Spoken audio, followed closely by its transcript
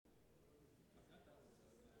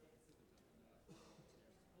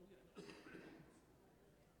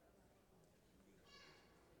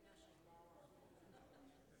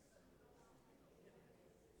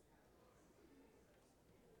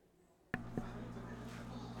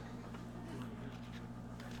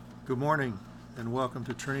Good morning and welcome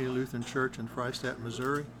to Trinity Lutheran Church in Freistatt,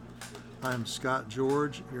 Missouri. I'm Scott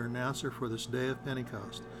George, your announcer for this day of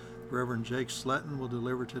Pentecost. Reverend Jake Sletton will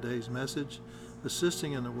deliver today's message.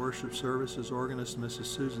 Assisting in the worship service is organist Mrs.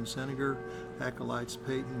 Susan Seneger, acolytes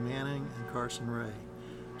Peyton Manning and Carson Ray.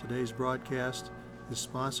 Today's broadcast is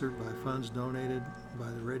sponsored by funds donated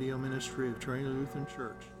by the radio ministry of Trinity Lutheran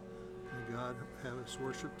Church. May God have us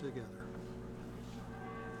worship together.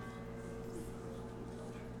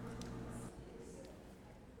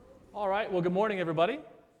 All right, well, good morning, everybody.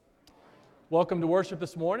 Welcome to worship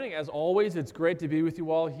this morning. As always, it's great to be with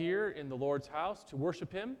you all here in the Lord's house to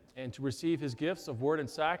worship Him and to receive His gifts of word and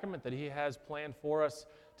sacrament that He has planned for us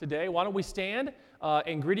today. Why don't we stand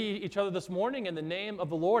and greet each other this morning in the name of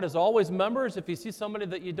the Lord. As always, members, if you see somebody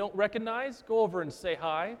that you don't recognize, go over and say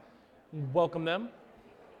hi. Welcome them.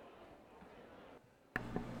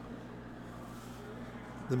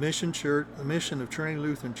 The mission of Trinity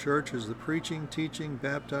Lutheran Church is the preaching, teaching,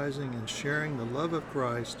 baptizing, and sharing the love of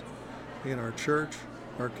Christ in our church,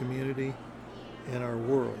 our community, and our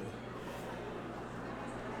world.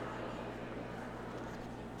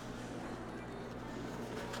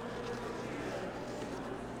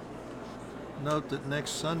 Note that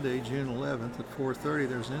next Sunday, June 11th at 4:30,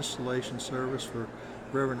 there's an installation service for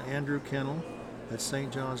Reverend Andrew Kennel at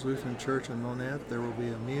St. John's Lutheran Church in Monette. There will be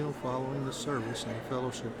a meal following the service in the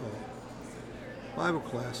fellowship hall. Bible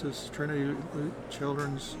classes, Trinity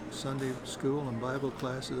Children's Sunday School and Bible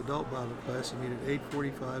classes, adult Bible classes meet at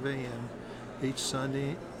 8:45 a.m. each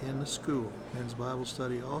Sunday in the school. Men's Bible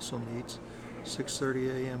study also meets 6:30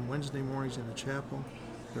 a.m. Wednesday mornings in the chapel.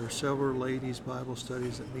 There are several ladies' Bible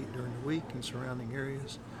studies that meet during the week in surrounding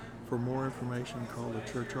areas. For more information, call the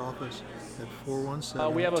church office at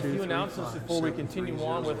 417-235-7300. We have a few announcements before we continue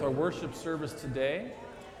on with our worship service today.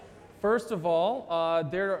 First of all,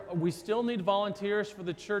 we still need volunteers for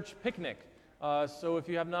the church picnic. So if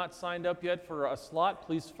you have not signed up yet for a slot,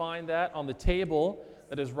 please find that on the table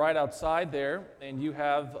that is right outside there. And you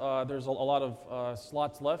have, there's a lot of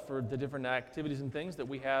slots left for the different activities and things that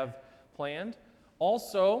we have planned.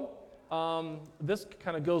 Also, this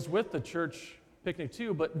kind of goes with the church picnic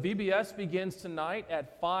too, but VBS begins tonight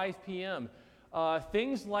at 5 p.m.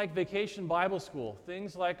 Things like Vacation Bible School,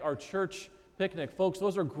 things like our church picnic, folks,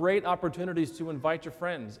 those are great opportunities to invite your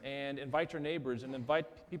friends and invite your neighbors and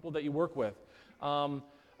invite people that you work with.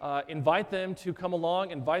 Invite them to come along,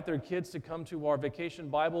 invite their kids to come to our Vacation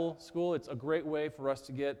Bible School. It's a great way for us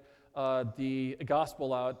to get the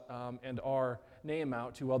gospel out and our name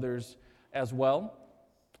out to others as well.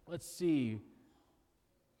 Let's see.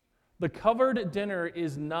 The covered dinner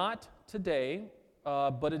is not today,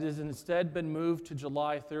 but it has instead been moved to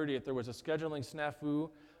July 30th. There was a scheduling snafu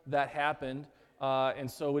that happened, and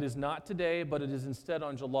so it is not today, but it is instead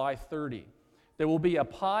on July 30. There will be a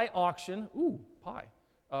pie auction,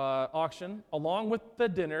 auction, along with the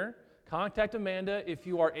dinner. Contact Amanda if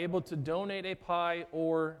you are able to donate a pie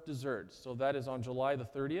or dessert. So that is on July the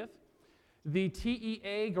 30th. The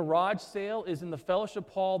TEA garage sale is in the fellowship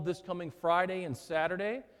hall this coming Friday and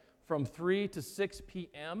Saturday from 3 to 6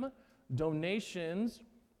 p.m. Donations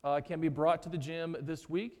can be brought to the gym this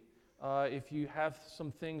week if you have some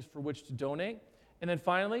things for which to donate. And then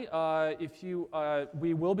finally,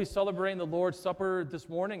 we will be celebrating the Lord's Supper this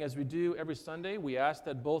morning as we do every Sunday. We ask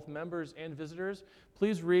that both members and visitors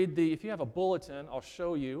please read if you have a bulletin, I'll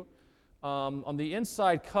show you. On the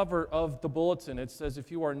inside cover of the bulletin, it says if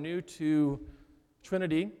you are new to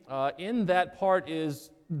Trinity, in that part is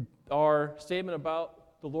our statement about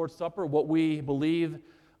the Lord's Supper, what we believe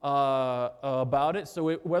about it.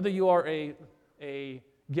 So whether you are a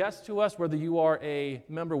guest to us, whether you are a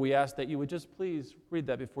member, we ask that you would just please read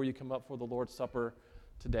that before you come up for the Lord's Supper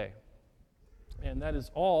today. And that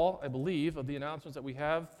is all, I believe, of the announcements that we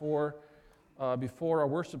have for before our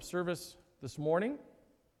worship service this morning.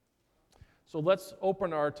 So let's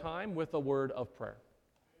open our time with a word of prayer.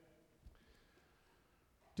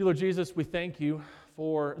 Dear Lord Jesus, we thank you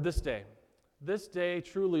for this day. This day,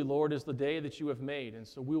 truly, Lord, is the day that you have made, and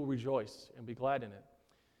so we will rejoice and be glad in it.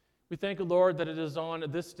 We thank you, Lord, that it is on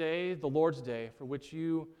this day, the Lord's Day, for which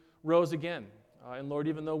you rose again. And Lord,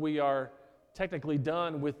 even though we are technically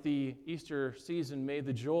done with the Easter season, may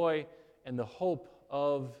the joy and the hope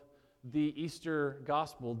of the Easter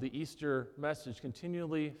gospel, the Easter message,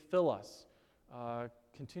 continually fill us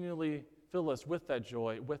with that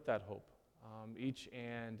joy, with that hope, each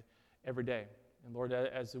and every day. And Lord,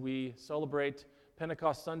 as we celebrate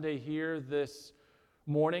Pentecost Sunday here this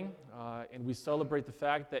morning, and we celebrate the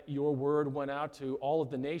fact that your word went out to all of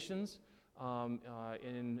the nations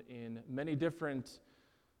in many different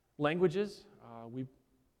languages, we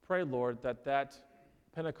pray, Lord, that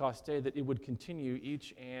Pentecost Day, that it would continue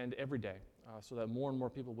each and every day, so that more and more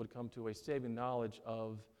people would come to a saving knowledge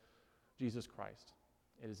of Jesus Christ.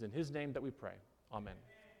 It is in his name that we pray. Amen.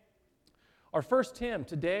 Our first hymn,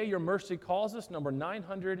 Today Your Mercy Calls Us, number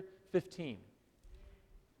 915.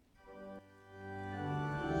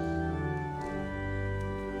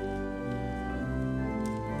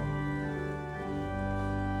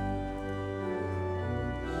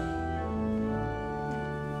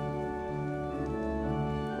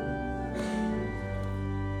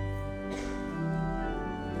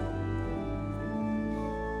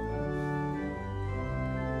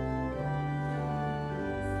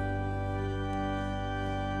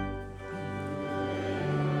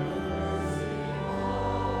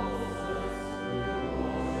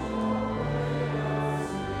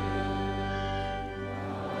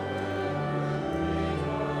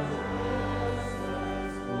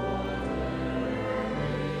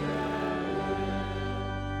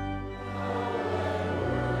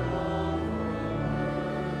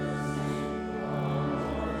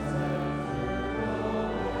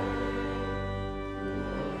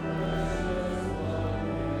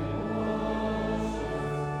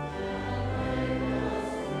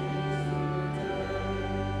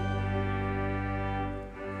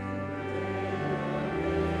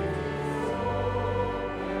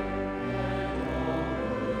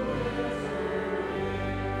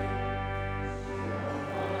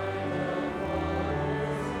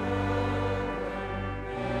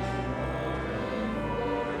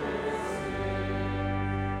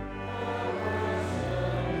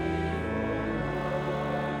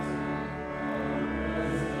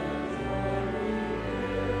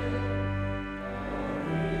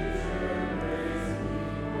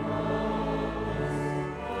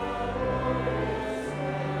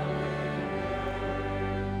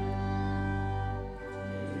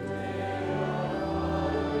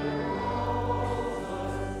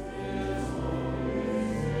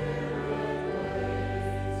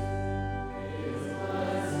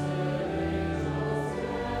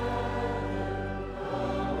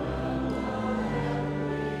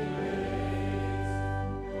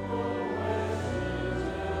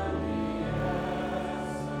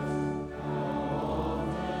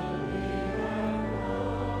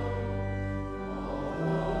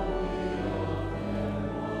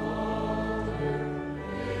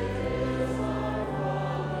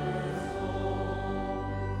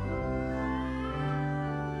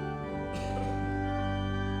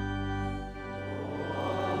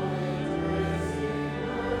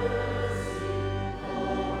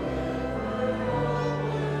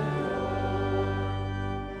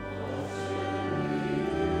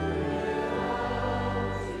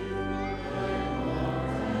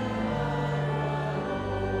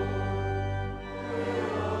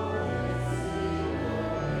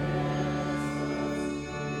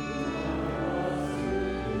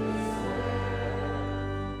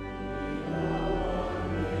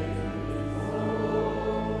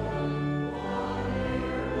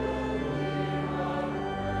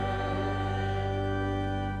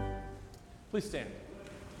 Please stand.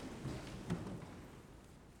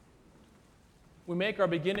 We make our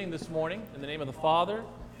beginning this morning in the name of the Father,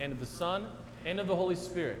 and of the Son, and of the Holy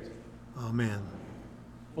Spirit. Amen.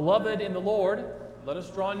 Beloved in the Lord, let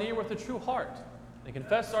us draw near with a true heart and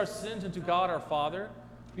confess our sins unto God our Father,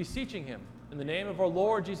 beseeching him in the name of our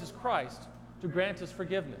Lord Jesus Christ to grant us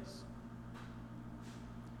forgiveness.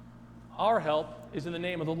 Our help is in the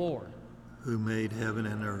name of the Lord, who made heaven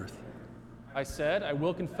and earth. I said, I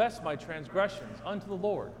will confess my transgressions unto the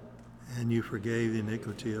Lord. And you forgave the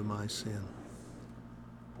iniquity of my sin.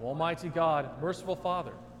 Almighty God, merciful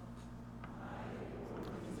Father,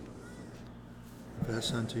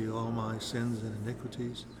 confess unto you all my sins and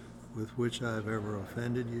iniquities with which I have ever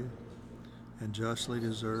offended you, and justly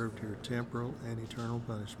deserved your temporal and eternal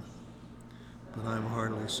punishment. But I am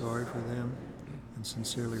heartily sorry for them, and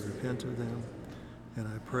sincerely repent of them, and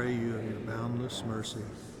I pray you of your boundless mercy,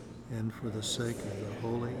 and for the sake of the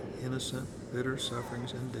holy, innocent, bitter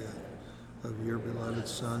sufferings and death of your beloved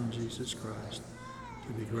Son, Jesus Christ,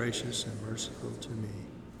 to be gracious and merciful to me,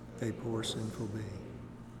 a poor sinful being.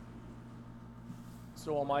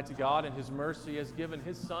 So Almighty God in his mercy has given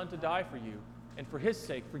his Son to die for you, and for his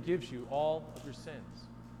sake forgives you all of your sins.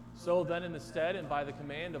 So then in the stead and by the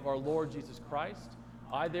command of our Lord Jesus Christ,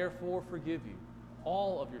 I therefore forgive you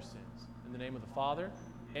all of your sins, in the name of the Father,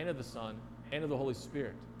 and of the Son, and of the Holy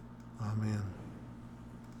Spirit. Amen.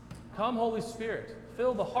 Come, Holy Spirit,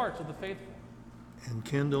 fill the hearts of the faithful, and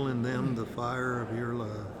kindle in them the fire of your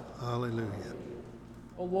love. Alleluia.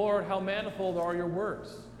 O Lord, how manifold are your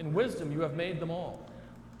works. In wisdom you have made them all.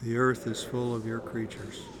 The earth is full of your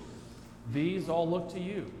creatures. These all look to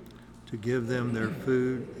you. To give them their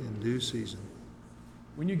food in due season.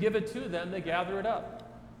 When you give it to them, they gather it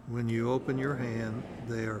up. When you open your hand,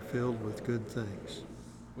 they are filled with good things.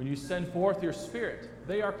 When you send forth your Spirit,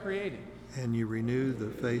 they are created. And you renew the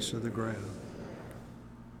face of the ground.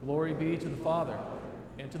 Glory be to the Father,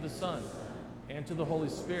 and to the Son, and to the Holy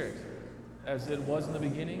Spirit, as it was in the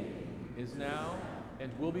beginning, is now,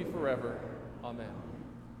 and will be forever. Amen.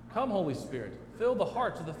 Come, Holy Spirit, fill the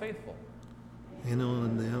hearts of the faithful. Kindle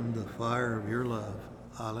in them the fire of your love.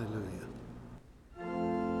 Alleluia.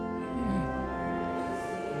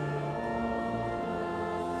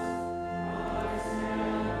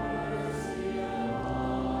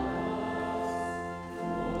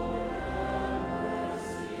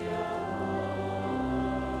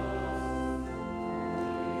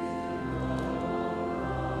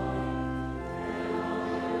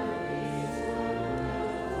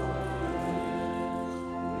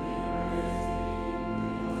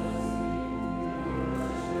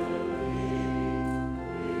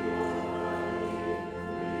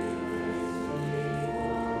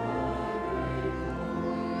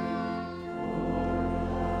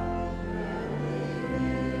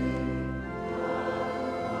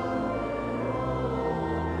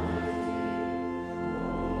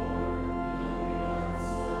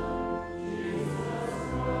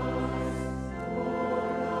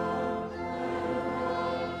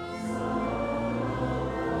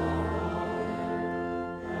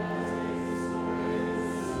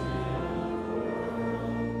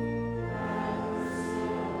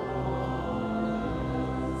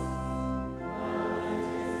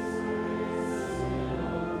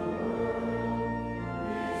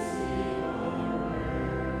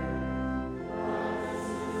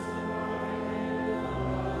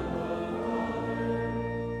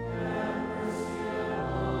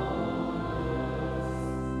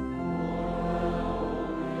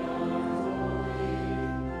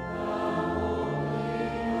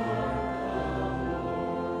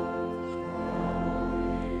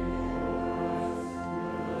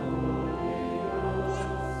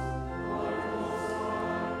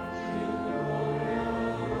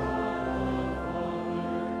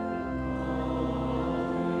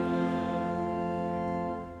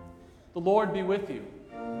 The Lord be with you.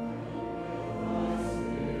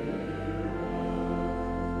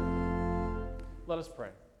 Let us pray.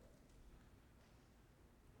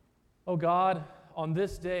 O God, on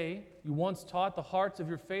this day you once taught the hearts of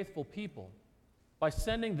your faithful people by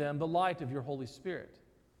sending them the light of your Holy Spirit.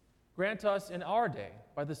 Grant us in our day,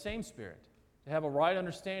 by the same Spirit, to have a right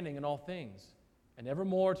understanding in all things, and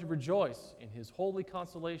evermore to rejoice in his holy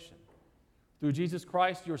consolation. Through Jesus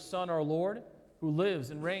Christ, your Son, our Lord, who lives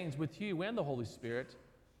and reigns with you and the Holy Spirit,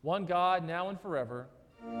 one God, now and forever.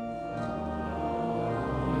 Today's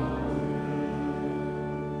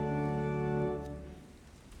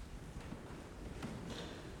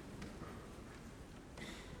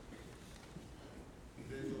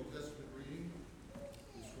Old Testament reading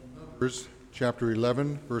is from Numbers chapter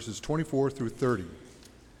 11, verses 24 through 30.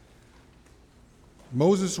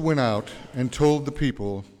 Moses went out and told the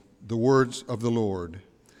people the words of the Lord,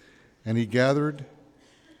 and he gathered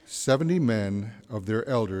 70 men of their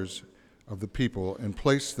elders of the people and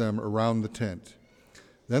placed them around the tent.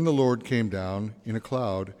 Then the Lord came down in a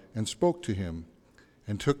cloud and spoke to him,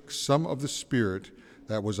 and took some of the Spirit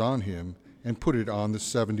that was on him and put it on the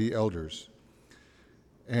 70 elders.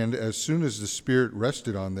 And as soon as the Spirit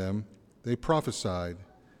rested on them, they prophesied,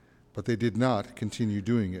 but they did not continue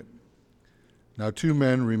doing it. Now 2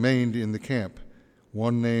 men remained in the camp,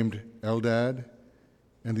 one named Eldad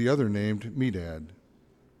and the other named Medad.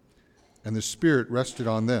 And the Spirit rested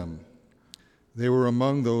on them. They were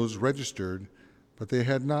among those registered, but they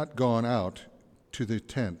had not gone out to the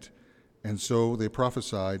tent, and so they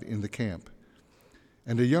prophesied in the camp.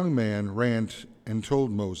 And a young man ran and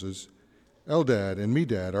told Moses, Eldad and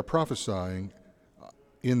Medad are prophesying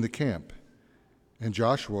in the camp. And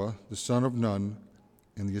Joshua, the son of Nun,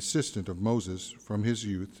 and the assistant of Moses from his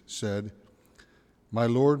youth, said, My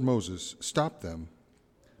lord Moses, stop them.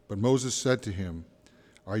 But Moses said to him,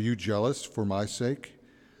 Are you jealous for my sake?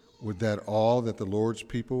 Would that all that the Lord's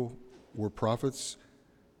people were prophets,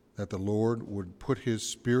 that the Lord would put his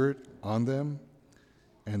Spirit on them?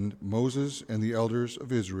 And Moses and the elders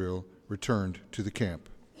of Israel returned to the camp.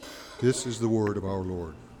 This is the word of our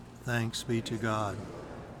Lord. Thanks be to God.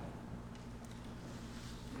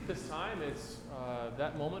 This time it's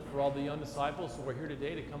that moment for all the young disciples who are here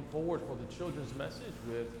today to come forward for the children's message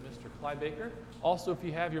with Mr. Clyde Baker. Also, if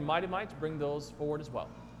you have your Mighty Mites, bring those forward as well.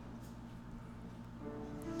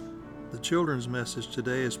 The children's message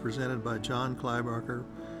today is presented by John Kleibacher,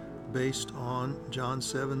 based on John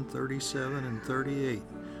 7:37 and 38,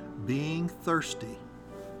 being thirsty.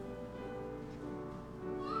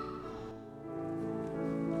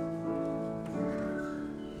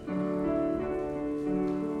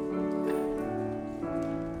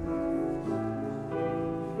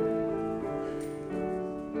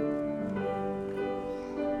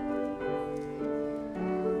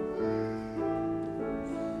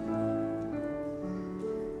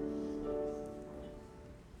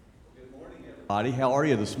 How are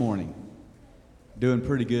you this morning? Doing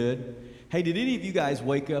pretty good. Hey, did any of you guys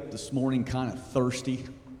wake up this morning kind of thirsty?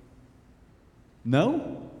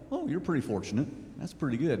 No? Oh, you're pretty fortunate. That's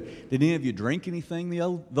pretty good. Did any of you drink anything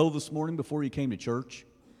though this morning before you came to church?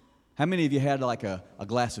 How many of you had like a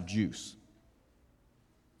glass of juice?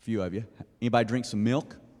 A few of you. Anybody drink some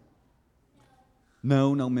milk?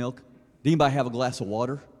 No milk. Did anybody have a glass of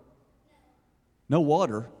water? No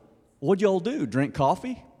water? What'd y'all do? Drink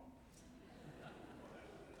coffee?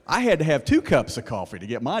 I had to have 2 cups of coffee to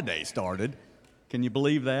get my day started. Can you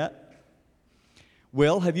believe that?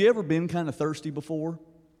 Well, have you ever been kind of thirsty before?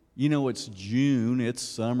 You know, it's June, it's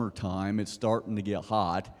summertime, it's starting to get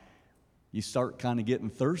hot. You start kind of getting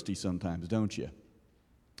thirsty sometimes, don't you?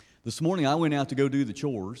 This morning I went out to go do the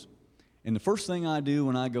chores, and the first thing I do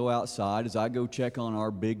when I go outside is I go check on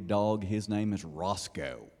our big dog. His name is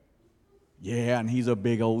Roscoe. Yeah, and he's a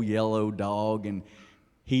big old yellow dog, and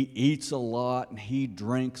he eats a lot and he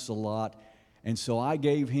drinks a lot. And so I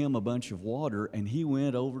gave him a bunch of water, and he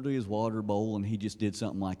went over to his water bowl and he just did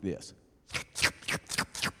something like this.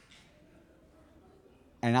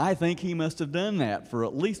 And I think he must have done that for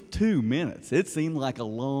at least 2 minutes. It seemed like a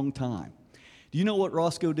long time. Do you know what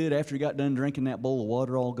Roscoe did after he got done drinking that bowl of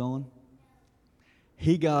water all gone?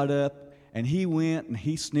 He got up and he went and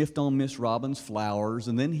he sniffed on Miss Robin's flowers,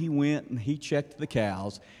 and then he went and he checked the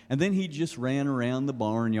cows, and then he just ran around the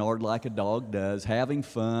barnyard like a dog does, having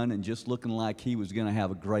fun and just looking like he was going to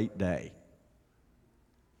have a great day.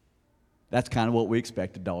 That's kind of what we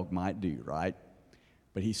expect a dog might do, right?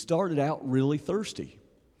 But he started out really thirsty.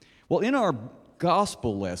 Well, in our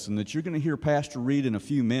gospel lesson that you're going to hear Pastor read in a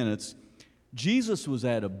few minutes, Jesus was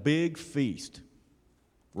at a big feast.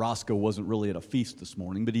 Roscoe wasn't really at a feast this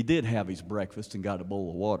morning, but he did have his breakfast and got a bowl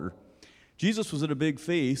of water. Jesus was at a big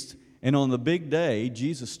feast, and on the big day,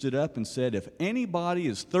 Jesus stood up and said, "If anybody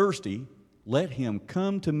is thirsty, let him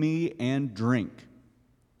come to me and drink.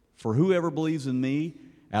 For whoever believes in me,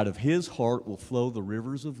 out of his heart will flow the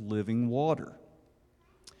rivers of living water."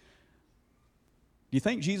 Do you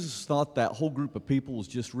think Jesus thought that whole group of people was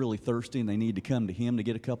just really thirsty and they need to come to him to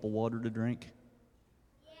get a cup of water to drink?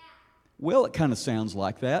 Well, it kind of sounds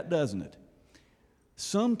like that, doesn't it?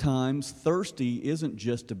 Sometimes thirsty isn't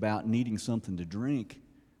just about needing something to drink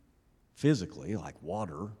physically, like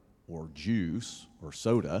water or juice or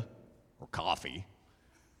soda or coffee.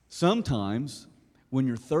 Sometimes when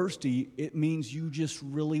you're thirsty, it means you just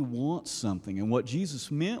really want something. And what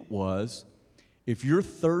Jesus meant was, if you're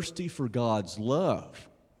thirsty for God's love,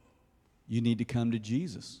 you need to come to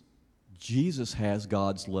Jesus. Jesus has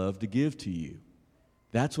God's love to give to you.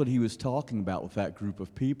 That's what he was talking about with that group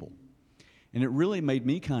of people. And it really made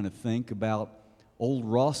me kind of think about old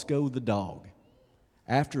Roscoe the dog.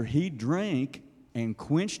 After he drank and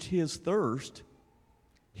quenched his thirst,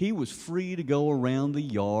 he was free to go around the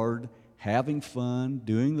yard, having fun,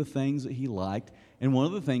 doing the things that he liked. And one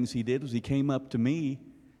of the things he did was he came up to me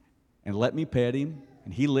and let me pet him,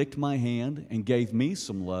 and he licked my hand and gave me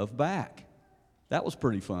some love back. That was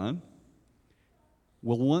pretty fun.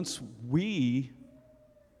 Well, once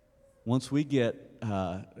we get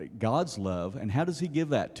God's love, and how does he give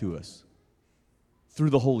that to us? Through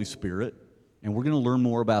the Holy Spirit. And we're going to learn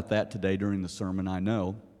more about that today during the sermon, I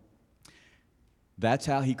know. That's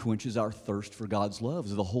how he quenches our thirst for God's love,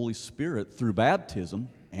 is the Holy Spirit, through baptism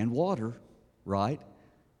and water, right,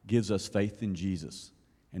 gives us faith in Jesus.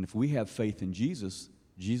 And if we have faith in Jesus,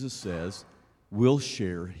 Jesus says we'll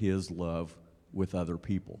share his love with other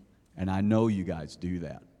people. And I know you guys do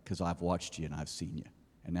that because I've watched you and I've seen you.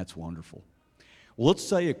 And that's wonderful. Well, let's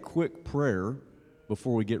say a quick prayer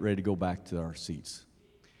before we get ready to go back to our seats.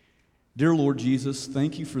 Dear Lord Jesus,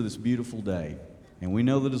 thank you for this beautiful day. And we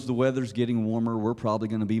know that as the weather's getting warmer, we're probably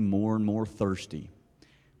going to be more and more thirsty.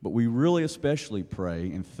 But we really especially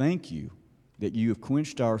pray and thank you that you have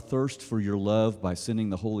quenched our thirst for your love by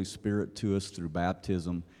sending the Holy Spirit to us through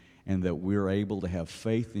baptism, and that we're able to have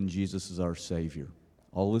faith in Jesus as our Savior.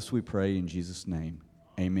 All this we pray in Jesus' name.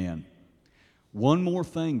 Amen. One more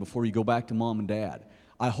thing before you go back to Mom and Dad.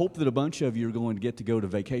 I hope that a bunch of you are going to get to go to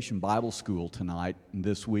Vacation Bible School tonight and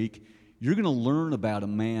this week. you're going to learn about a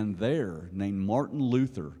man there named Martin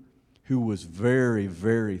Luther who was very,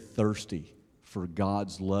 very thirsty for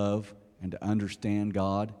God's love and to understand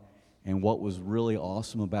God. And what was really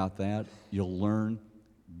awesome about that, you'll learn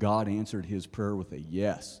God answered his prayer with a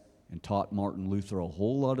yes and taught Martin Luther a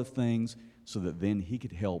whole lot of things so that then he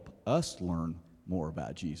could help us learn more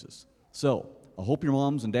about Jesus. So, I hope your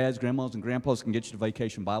moms and dads, grandmas and grandpas can get you to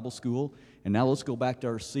Vacation Bible School. And now let's go back to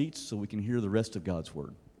our seats so we can hear the rest of God's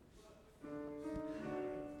Word.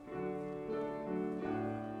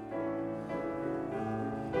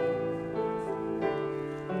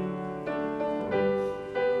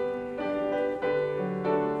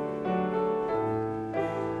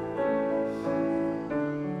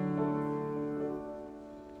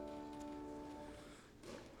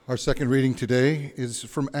 Our second reading today is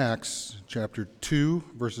from Acts chapter 2,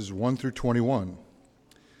 verses 1 through 21.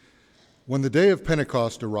 When the day of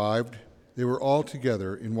Pentecost arrived, they were all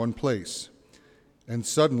together in one place. And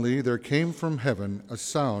suddenly there came from heaven a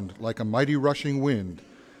sound like a mighty rushing wind,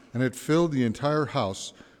 and it filled the entire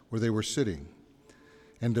house where they were sitting.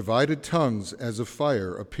 And divided tongues as of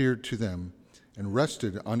fire appeared to them, and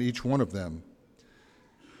rested on each one of them.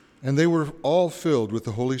 And they were all filled with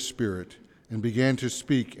the Holy Spirit, and began to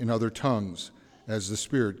speak in other tongues, as the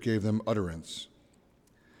Spirit gave them utterance.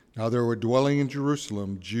 Now there were dwelling in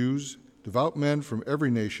Jerusalem Jews, devout men from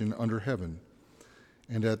every nation under heaven.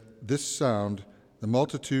 And at this sound the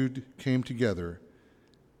multitude came together,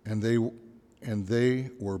 and they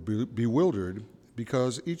were bewildered,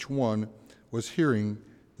 because each one was hearing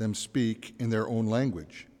them speak in their own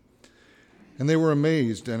language. And they were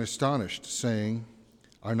amazed and astonished, saying,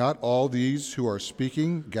 "Are not all these who are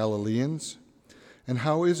speaking Galileans? And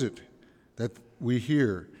how is it that we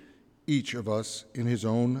hear, each of us in his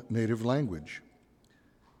own native language?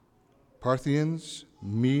 Parthians,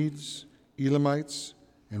 Medes, Elamites,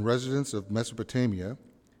 and residents of Mesopotamia,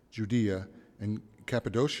 Judea and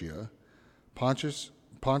Cappadocia,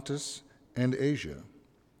 Pontus and Asia,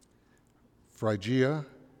 Phrygia,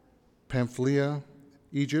 Pamphylia,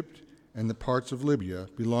 Egypt, and the parts of Libya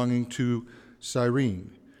belonging to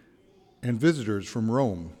Cyrene, and visitors from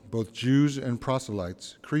Rome, both Jews and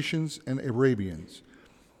proselytes, Cretians and Arabians.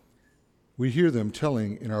 We hear them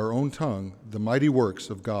telling in our own tongue the mighty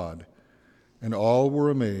works of God." And all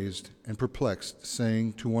were amazed and perplexed,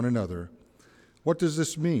 saying to one another, "What does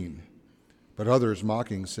this mean?" But others,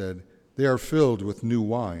 mocking, said, "They are filled with new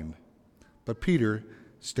wine." But Peter,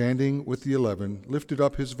 standing with the 11, lifted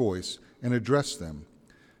up his voice and addressed them,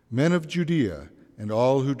 "Men of Judea and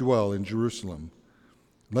all who dwell in Jerusalem,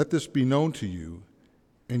 let this be known to you,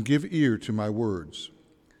 and give ear to my words.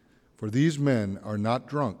 For these men are not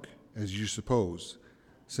drunk, as you suppose,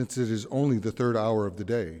 since it is only the third hour of the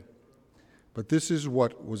day. But this is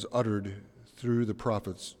what was uttered through the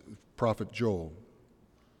prophet Joel.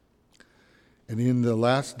 And in the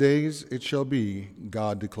last days it shall be,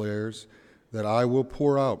 God declares, that I will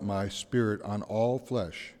pour out my Spirit on all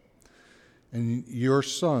flesh. And your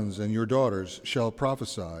sons and your daughters shall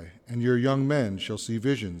prophesy, and your young men shall see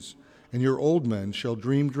visions, and your old men shall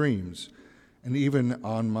dream dreams. And even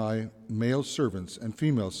on my male servants and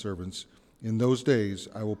female servants in those days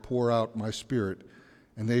I will pour out my Spirit,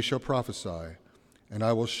 and they shall prophesy, and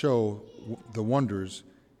I will show the wonders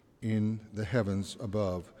in the heavens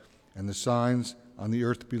above, and the signs on the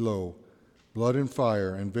earth below, blood and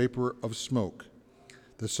fire and vapor of smoke.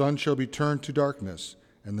 The sun shall be turned to darkness,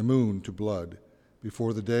 and the moon to blood,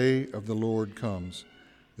 before the day of the Lord comes,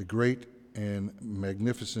 the great and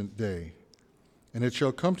magnificent day. And it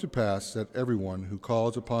shall come to pass that everyone who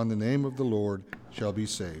calls upon the name of the Lord shall be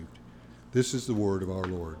saved." This is the word of our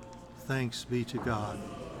Lord. Thanks be to God.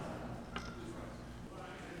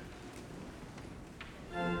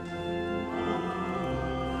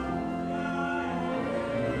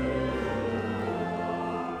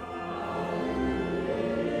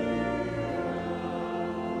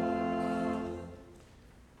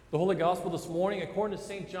 The Holy Gospel this morning according to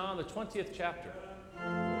St. John, the 20th chapter.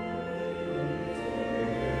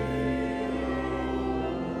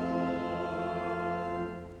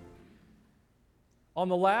 On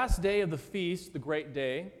the last day of the feast, the great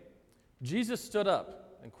day, Jesus stood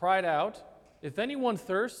up and cried out, "If anyone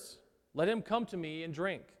thirsts, let him come to me and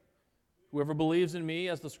drink. Whoever believes in me,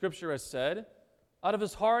 as the Scripture has said, out of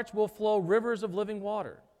his heart will flow rivers of living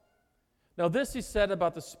water." Now this he said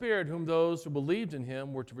about the Spirit whom those who believed in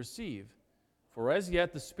him were to receive. For as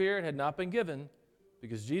yet the Spirit had not been given,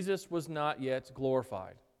 because Jesus was not yet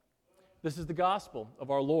glorified. This is the gospel of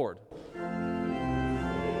our Lord.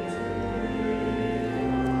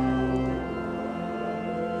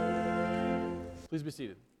 Please be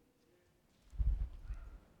seated.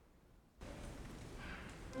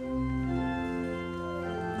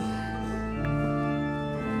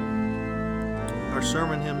 Our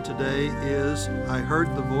sermon hymn today is I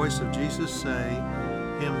Heard the Voice of Jesus Say,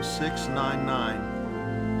 hymn 699.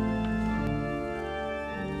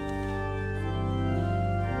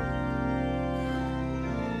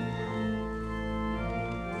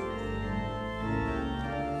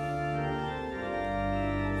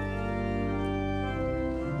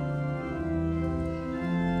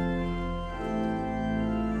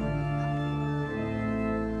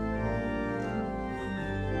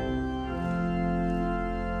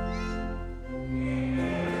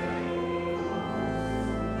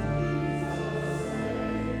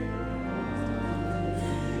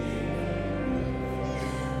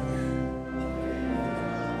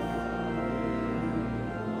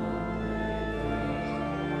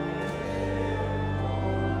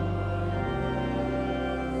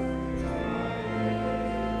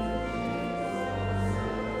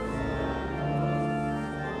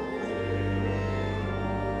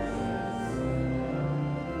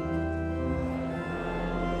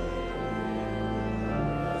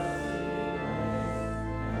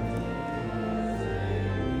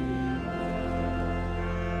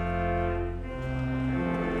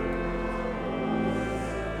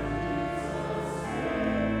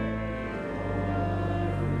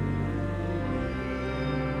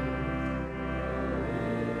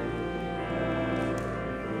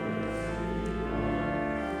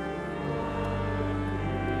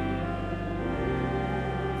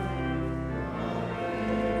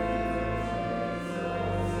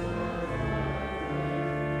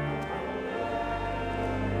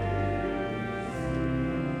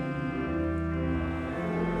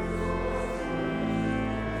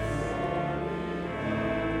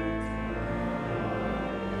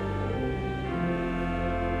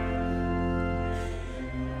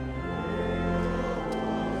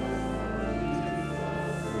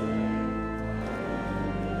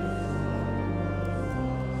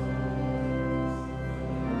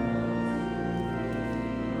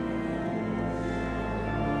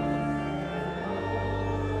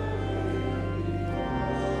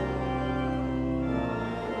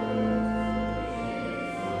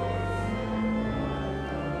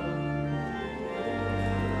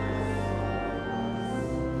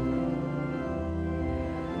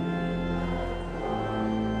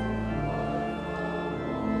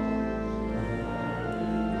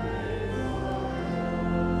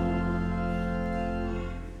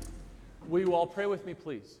 Will you all pray with me,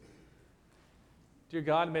 please? Dear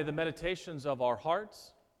God, may the meditations of our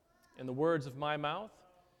hearts and the words of my mouth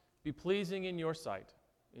be pleasing in your sight.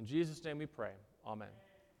 In Jesus' name we pray. Amen.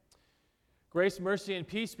 Grace, mercy, and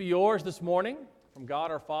peace be yours this morning from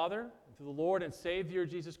God our Father and through the Lord and Savior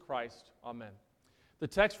Jesus Christ. Amen. The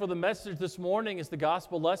text for the message this morning is the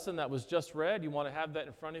gospel lesson that was just read. You want to have that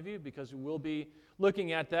in front of you because we will be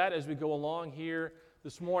looking at that as we go along here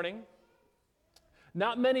this morning.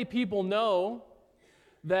 Not many people know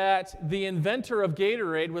that the inventor of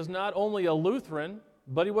Gatorade was not only a Lutheran,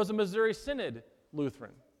 but he was a Missouri Synod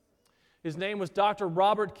Lutheran. His name was Dr.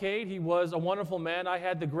 Robert Cade. He was a wonderful man. I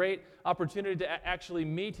had the great opportunity to actually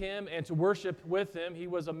meet him and to worship with him. He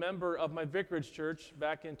was a member of my vicarage church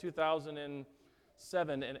back in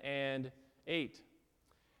 2007 and 8.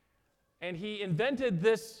 And he invented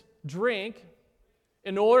this drink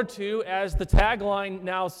in order to, as the tagline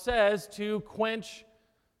now says, to quench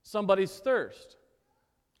somebody's thirst.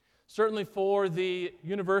 Certainly for the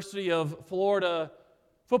University of Florida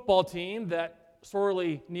football team that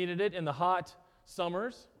sorely needed it in the hot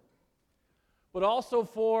summers, but also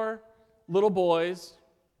for little boys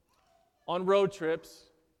on road trips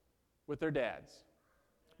with their dads,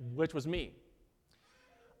 which was me.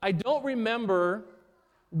 I don't remember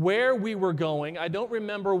where we were going. I don't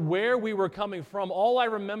remember where we were coming from. All I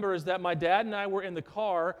remember is that my dad and I were in the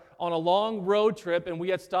car on a long road trip, and we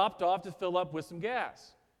had stopped off to fill up with some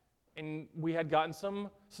gas. And we had gotten some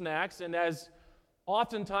snacks, and as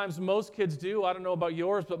oftentimes most kids do, I don't know about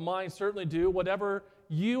yours, but mine certainly do, whatever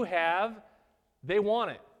you have, they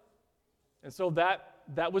want it. And so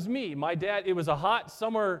that was me. My dad, it was a hot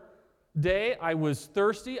summer day. I was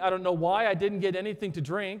thirsty. I don't know why I didn't get anything to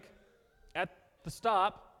drink at the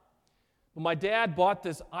stop, but my dad bought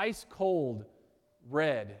this ice-cold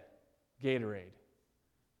red Gatorade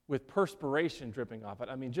with perspiration dripping off it.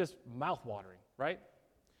 I mean, just mouth-watering, right?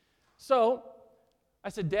 So I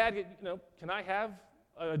said, Dad, can I have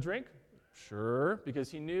a drink? Sure, because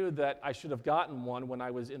he knew that I should have gotten one when I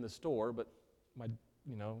was in the store, but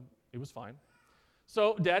it was fine.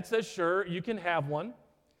 So Dad says, sure, you can have one.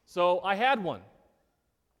 So I had one.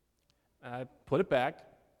 I put it back.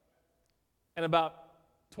 And about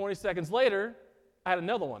 20 seconds later, I had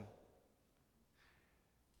another one.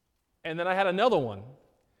 And then I had another one.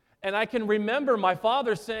 And I can remember my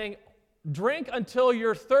father saying, drink until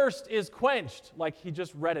your thirst is quenched. Like he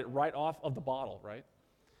just read it right off of the bottle, right?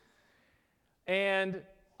 And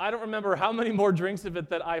I don't remember how many more drinks of it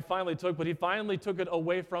that I finally took, but he finally took it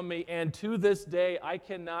away from me. And to this day, I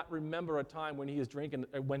cannot remember a time when he has drank a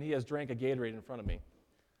Gatorade in front of me.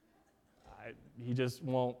 He just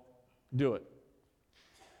won't do it.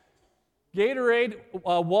 Gatorade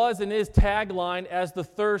was and is tagline as the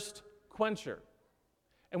thirst quencher.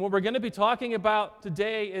 And what we're going to be talking about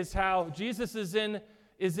today is how Jesus is in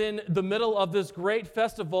the middle of this great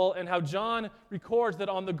festival, and how John records that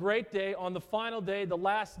on the great day, on the final day, the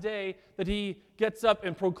last day, that he gets up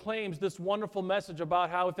and proclaims this wonderful message about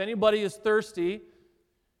how if anybody is thirsty,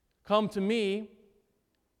 come to me,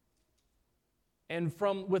 and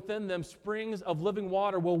from within them springs of living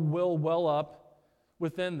water will well up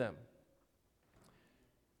within them.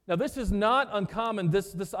 Now, this is not uncommon,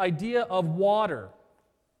 this idea of water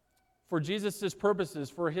for Jesus' purposes,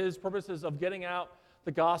 for his purposes of getting out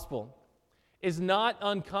the gospel, is not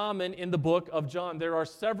uncommon in the book of John. There are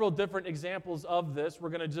several different examples of this. We're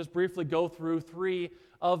going to just briefly go through 3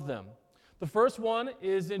 of them. The first one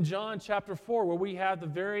is in John chapter 4, where we have the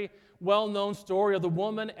very well-known story of the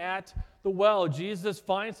woman at the well. Jesus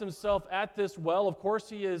finds himself at this well. Of course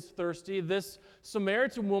he is thirsty. This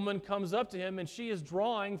Samaritan woman comes up to him, and she is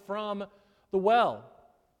drawing from the well.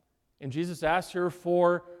 And Jesus asks her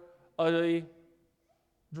for a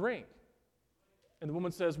drink. And the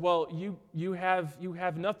woman says, well, you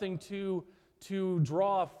have nothing to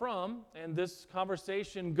draw from. And this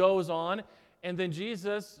conversation goes on. And then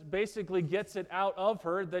Jesus basically gets it out of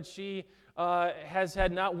her that she has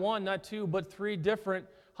had not 1, not 2, but 3 different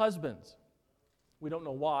husbands. We don't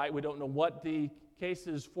know why. We don't know what the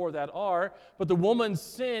cases for that are. But the woman's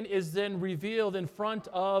sin is then revealed in front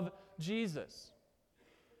of Jesus.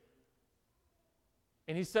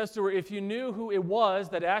 And he says to her, if you knew who it was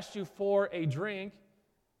that asked you for a drink,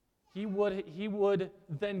 he would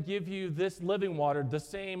then give you this living water, the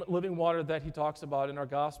same living water that he talks about in our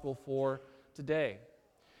gospel for today.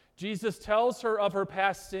 Jesus tells her of her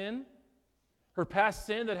past sin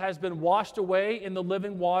that has been washed away in the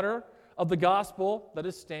living water of the gospel that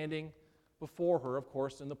is standing before her, of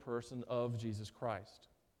course, in the person of Jesus Christ.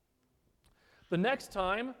 The next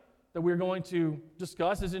time that we're going to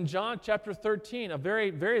discuss is in John chapter 13, a very,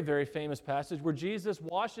 very, very famous passage where Jesus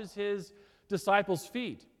washes his disciples'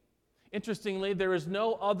 feet. Interestingly, there is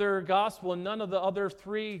no other gospel, and none of the other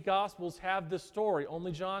 3 gospels have this story.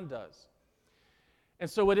 Only John does. And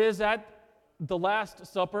so it is at the Last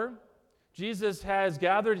Supper. Jesus has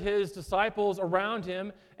gathered his disciples around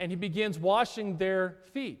him, and he begins washing their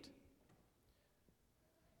feet.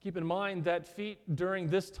 Keep in mind that feet during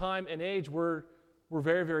this time and age were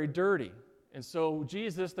very, very dirty. And so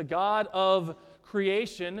Jesus, the God of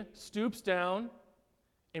creation, stoops down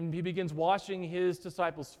and he begins washing his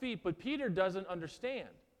disciples' feet. But Peter doesn't understand,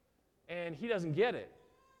 and he doesn't get it.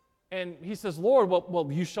 And he says, Lord, well,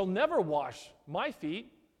 you shall never wash my feet.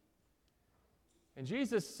 And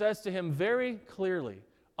Jesus says to him very clearly,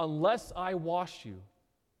 unless I wash you,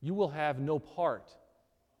 you will have no part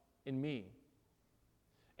in me.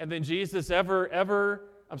 And then Jesus,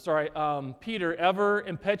 Peter, ever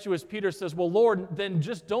impetuous Peter says, well, Lord, then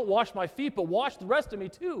just don't wash my feet, but wash the rest of me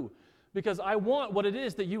too, because I want what it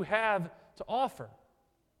is that you have to offer.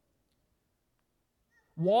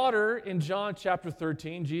 Water in John chapter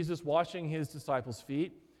 13, Jesus washing his disciples'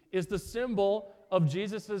 feet, is the symbol of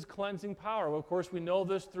Jesus' cleansing power. Well, of course, we know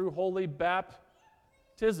this through holy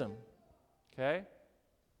baptism. Okay?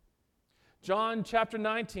 John chapter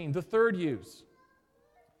 19, the third use.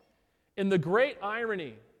 In the great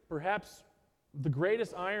irony, perhaps the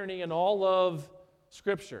greatest irony in all of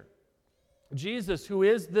Scripture, Jesus, who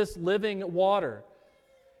is this living water,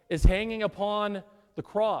 is hanging upon the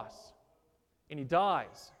cross, and he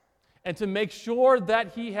dies. And to make sure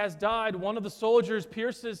that he has died, one of the soldiers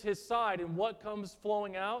pierces his side, and what comes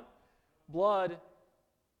flowing out? Blood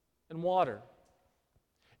and water.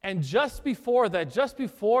 And just before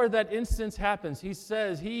that instance happens,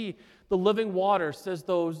 the living water says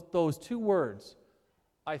those 2 words,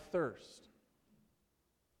 I thirst.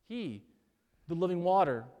 He, the living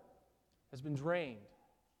water, has been drained,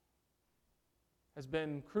 has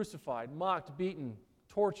been crucified, mocked, beaten,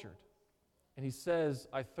 tortured. And he says,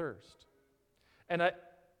 I thirst. And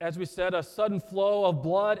as we said, a sudden flow of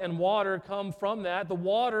blood and water come from that. The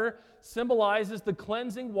water symbolizes the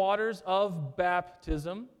cleansing waters of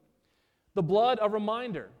baptism. The blood, a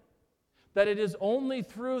reminder that it is only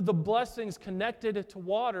through the blessings connected to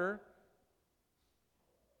water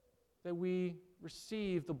that we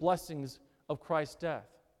receive the blessings of Christ's death.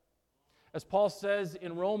 As Paul says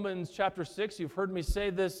in Romans chapter 6, you've heard me say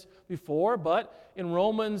this before, but in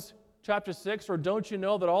Romans chapter 6, or don't you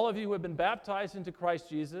know that all of you who have been baptized into Christ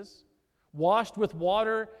Jesus, washed with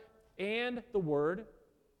water and the Word,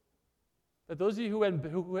 that those of you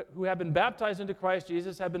who have been baptized into Christ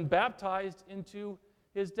Jesus have been baptized into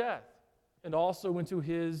His death and also into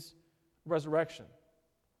His resurrection.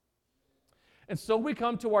 And so we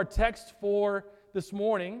come to our text for this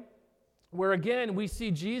morning, where again we see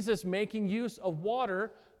Jesus making use of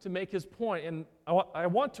water to make His point. And I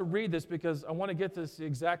want to read this because I want to get this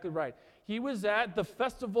exactly right. He was at the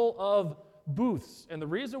Festival of Booths, and the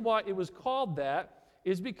reason why it was called that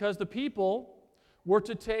is because the people were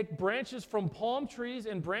to take branches from palm trees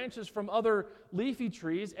and branches from other leafy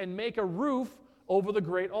trees and make a roof over the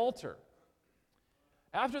great altar.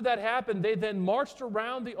 After that happened, they then marched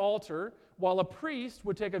around the altar while a priest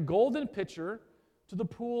would take a golden pitcher to the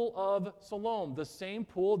pool of Siloam, the same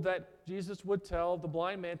pool that Jesus would tell the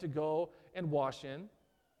blind man to go and wash in,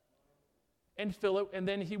 and fill it, and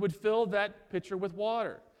then he would fill that pitcher with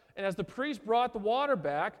water. And as the priest brought the water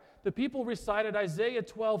back, the people recited Isaiah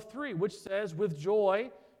 12:3, which says, "With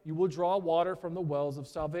joy you will draw water from the wells of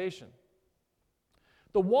salvation."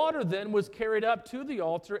 The water then was carried up to the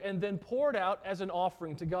altar and then poured out as an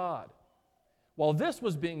offering to God. While this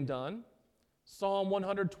was being done, Psalm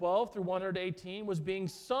 112 through 118 was being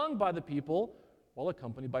sung by the people while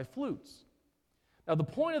accompanied by flutes. Now, the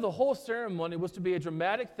point of the whole ceremony was to be a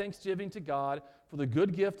dramatic thanksgiving to God for the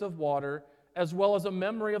good gift of water, as well as a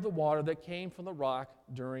memory of the water that came from the rock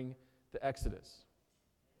during the Exodus.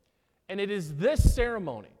 And it is this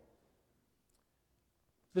ceremony,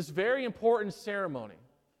 this very important ceremony,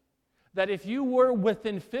 that if you were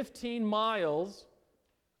within 15 miles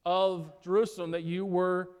of Jerusalem that you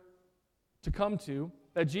were to come to,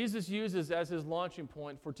 that Jesus uses as his launching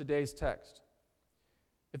point for today's text.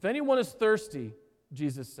 If anyone is thirsty,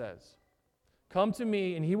 Jesus says, come to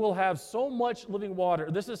me and he will have so much living water.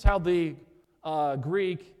 This is how the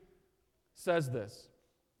Greek says this.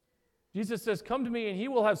 Jesus says, come to me and he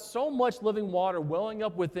will have so much living water welling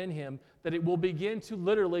up within him that it will begin to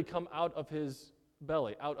literally come out of his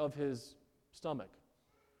belly, out of his stomach.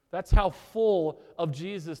 That's how full of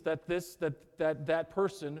Jesus that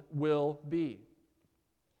person will be.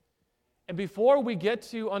 And before we get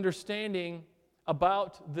to understanding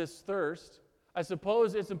about this thirst, I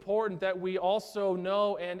suppose it's important that we also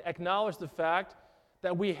know and acknowledge the fact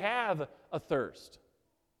that we have a thirst.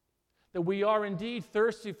 That we are indeed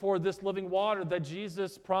thirsty for this living water that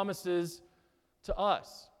Jesus promises to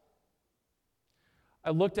us. I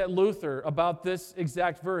looked at Luther about this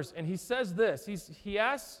exact verse, and he says this. He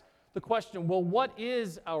asks the question, well, what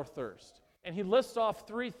is our thirst? And he lists off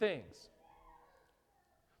three things.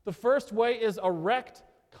 The first way is a wrecked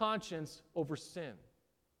conscience over sin.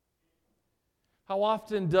 How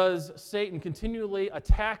often does Satan continually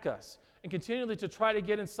attack us and continually to try to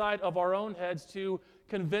get inside of our own heads to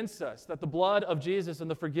convince us that the blood of Jesus and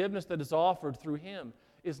the forgiveness that is offered through him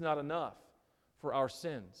is not enough for our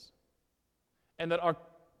sins? And that our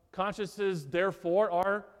consciences, therefore,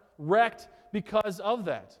 are wrecked because of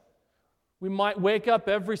that. We might wake up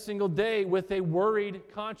every single day with a worried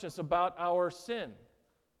conscience about our sin.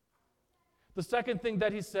 The second thing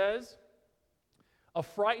that he says, a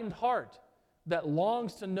frightened heart that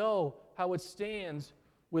longs to know how it stands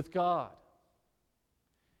with God.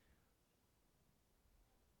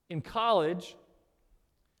 In college,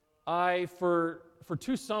 for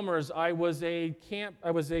 2 summers, I was a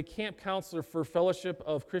camp counselor for Fellowship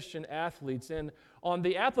of Christian Athletes, and on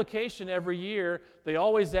the application every year, they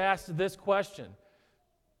always asked this question: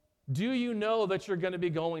 do you know that you're going to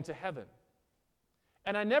be going to heaven?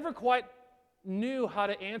 And I never quite knew how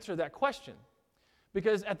to answer that question,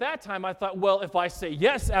 because at that time I thought, well, if I say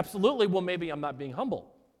yes, absolutely, well, maybe I'm not being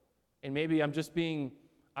humble, and maybe I'm just being,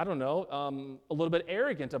 a little bit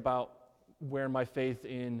arrogant about where my faith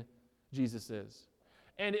in Jesus is.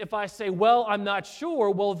 And if I say, well, I'm not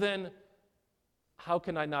sure, well then, how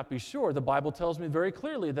can I not be sure? The Bible tells me very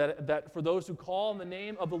clearly that for those who call on the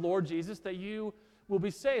name of the Lord Jesus, that you will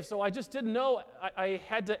be saved. So I just didn't know. I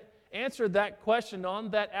had to answer that question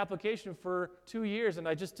on that application for 2 years, and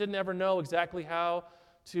I just didn't ever know exactly how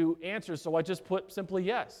to answer, so I just put simply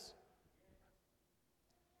yes.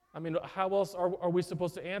 I mean, how else are we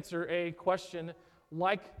supposed to answer a question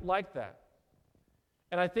like that?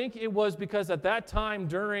 And I think it was because at that time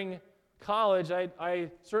during college,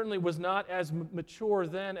 I certainly was not as mature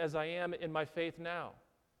then as I am in my faith now.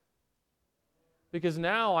 Because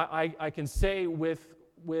now I can say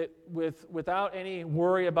without any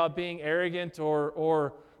worry about being arrogant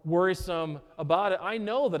or worrisome about it. I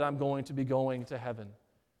know that I'm going to be going to heaven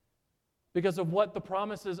because of what the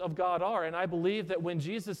promises of God are. And I believe that when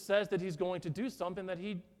Jesus says that he's going to do something, that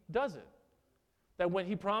he does it. That when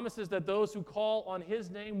he promises that those who call on his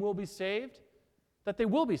name will be saved, that they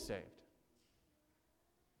will be saved.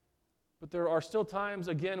 But there are still times,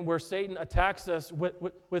 again, where Satan attacks us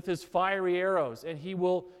with his fiery arrows, and he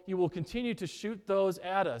will continue to shoot those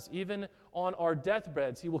at us. Even on our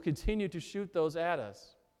deathbeds, he will continue to shoot those at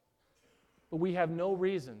us. But we have no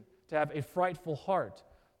reason to have a frightful heart,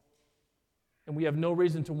 and we have no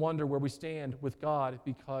reason to wonder where we stand with God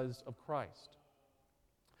because of Christ.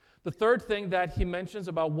 The third thing that he mentions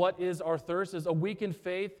about what is our thirst is a weakened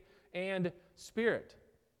faith and spirit.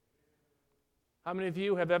 How many of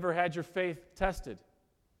you have ever had your faith tested?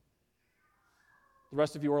 The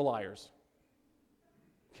rest of you are liars.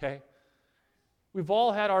 Okay? We've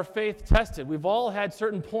all had our faith tested. We've all had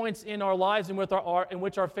certain points in our lives in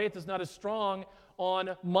which our faith is not as strong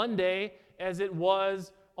on Monday as it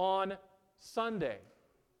was on Sunday.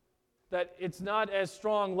 That it's not as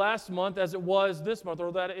strong last month as it was this month,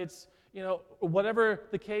 or that it's, whatever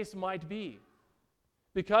the case might be.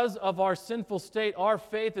 Because of our sinful state, our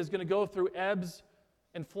faith is going to go through ebbs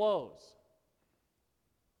and flows.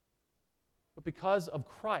 But because of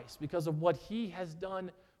Christ, because of what he has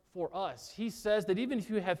done for us, he says that even if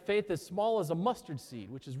you have faith as small as a mustard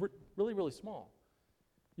seed, which is really, really small,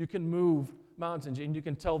 you can move mountains, and you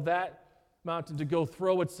can tell that mountain to go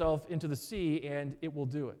throw itself into the sea, and it will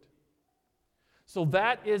do it. So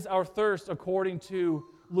that is our thirst according to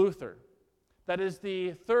Luther. That is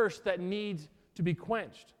the thirst that needs to be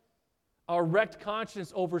quenched. Our wrecked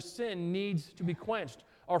conscience over sin needs to be quenched.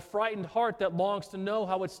 Our frightened heart that longs to know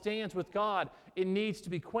how it stands with God, it needs to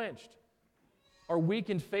be quenched. Our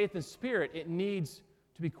weakened faith and spirit, it needs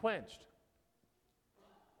to be quenched.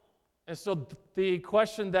 And so the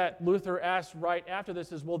question that Luther asked right after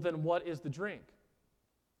this is, well, then what is the drink?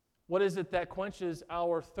 What is it that quenches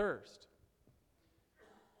our thirst?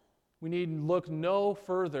 We need look no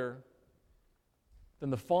further than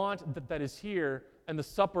the font that is here and the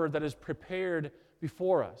supper that is prepared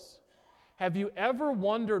before us. Have you ever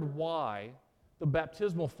wondered why the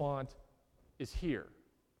baptismal font is here?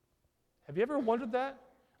 Have you ever wondered that?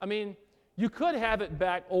 I mean, you could have it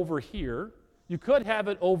back over here. You could have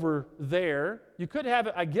it over there. You could have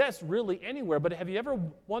it, I guess, really anywhere, but have you ever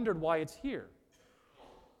wondered why it's here?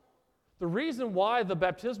 The reason why the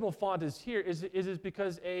baptismal font is here is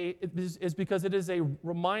because it is a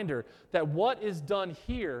reminder that what is done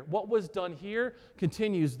here, what was done here,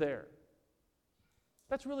 continues there.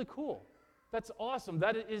 That's really cool. That's awesome.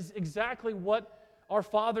 That is exactly what our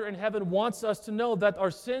Father in heaven wants us to know, that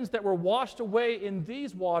our sins that were washed away in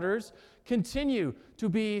these waters continue to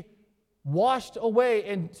be washed away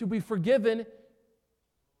and to be forgiven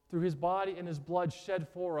through his body and his blood shed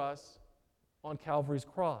for us on Calvary's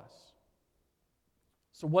cross.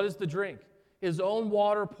 So what is the drink? His own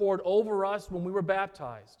water poured over us when we were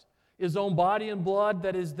baptized. His own body and blood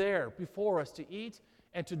that is there before us to eat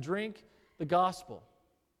and to drink the gospel.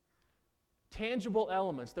 Tangible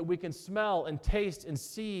elements that we can smell and taste and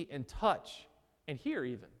see and touch and hear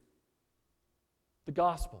even. The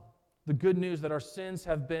gospel, the good news that our sins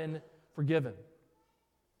have been forgiven.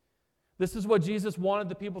 This is what Jesus wanted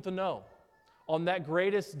the people to know on that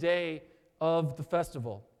greatest day of the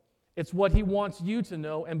festival. It's what he wants you to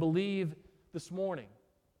know and believe this morning.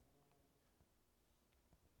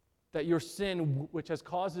 That your sin, which has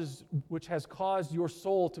caused your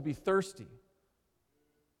soul to be thirsty,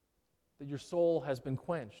 that your soul has been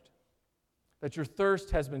quenched, that your thirst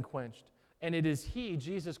has been quenched, and it is he,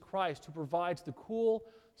 Jesus Christ, who provides the cool,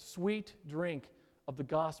 sweet drink of the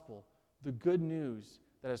gospel, the good news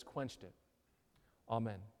that has quenched it.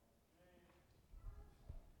 Amen.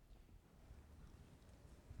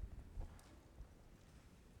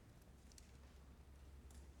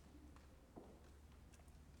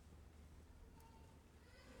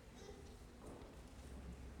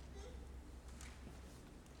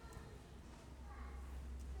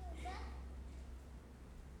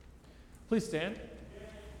 Please stand.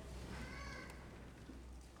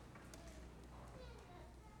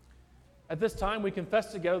 At this time, we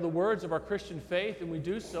confess together the words of our Christian faith, and we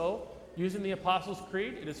do so using the Apostles'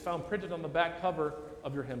 Creed. It is found printed on the back cover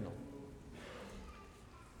of your hymnal.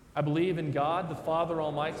 I believe in God, the Father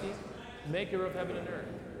Almighty, maker of heaven and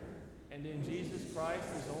earth, and in Jesus Christ,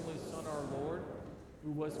 his only Son, our Lord,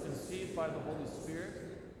 who was conceived by the Holy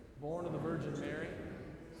Spirit, born of the Virgin Mary,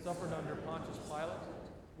 suffered under Pontius Pilate,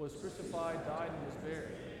 was crucified, died, and was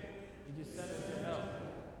buried. He descended to hell.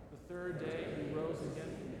 The third day he rose again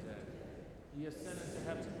from the dead. He ascended to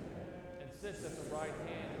heaven and sits at the right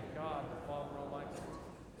hand of God, the Father Almighty.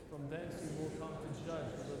 From thence he will come to judge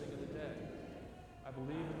the living and the dead. I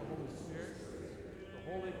believe in the Holy Spirit, the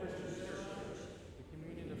holy Christian church, the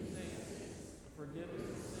communion of saints, the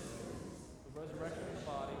forgiveness of sins, the resurrection of the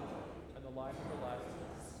body, and the life everlasting.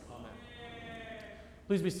 Amen.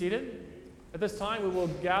 Please be seated. At this time, we will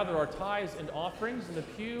gather our tithes and offerings. In the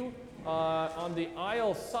pew on the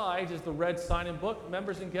aisle side is the red sign-in book.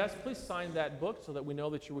 Members and guests, please sign that book so that we know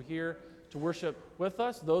that you were here to worship with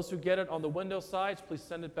us. Those who get it on the window sides, please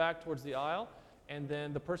send it back towards the aisle. And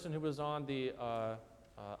then the person who was on the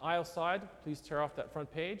aisle side, please tear off that front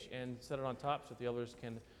page and set it on top so that the others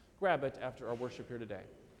can grab it after our worship here today.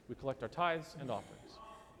 We collect our tithes and offerings.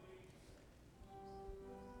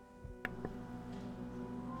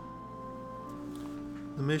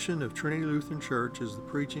 The mission of Trinity Lutheran Church is the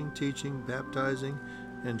preaching, teaching, baptizing,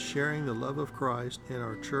 and sharing the love of Christ in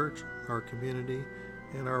our church, our community,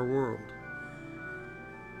 and our world.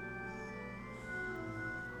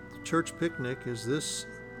 The church picnic is this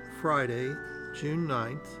Friday, June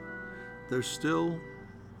 9th. There's still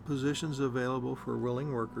positions available for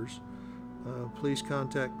willing workers. Please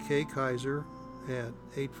contact Kay Kaiser at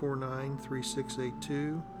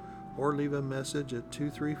 849-3682 or leave a message at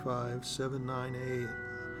 235-798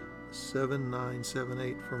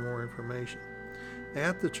 for more information.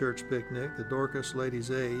 At the church picnic, the Dorcas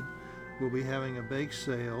Ladies Aid will be having a bake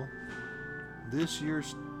sale. This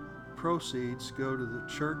year's proceeds go to the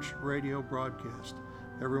church radio broadcast.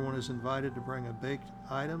 Everyone is invited to bring a baked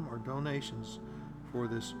item or donations for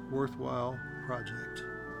this worthwhile project.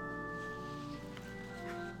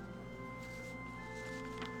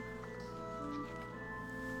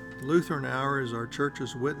 The Lutheran Hour is our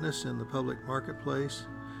church's witness in the public marketplace.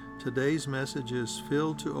 Today's message is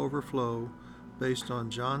Filled to Overflow, based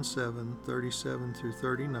on John 7:37 through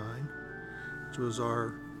 39, which was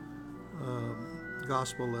our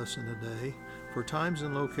gospel lesson today. For times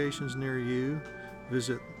and locations near you,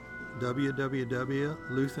 visit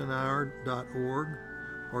www.lutheranhour.org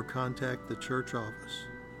or contact the church office.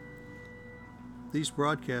 These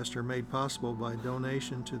broadcasts are made possible by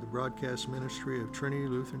donation to the broadcast ministry of Trinity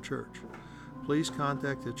Lutheran Church. Please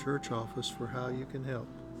contact the church office for how you can help.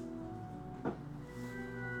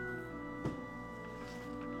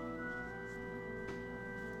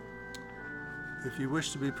 If you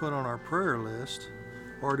wish to be put on our prayer list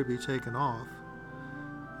or to be taken off,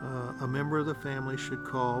 a member of the family should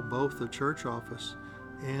call both the church office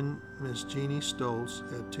and Miss Jeannie Stoltz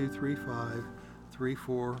at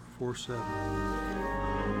 235-3447.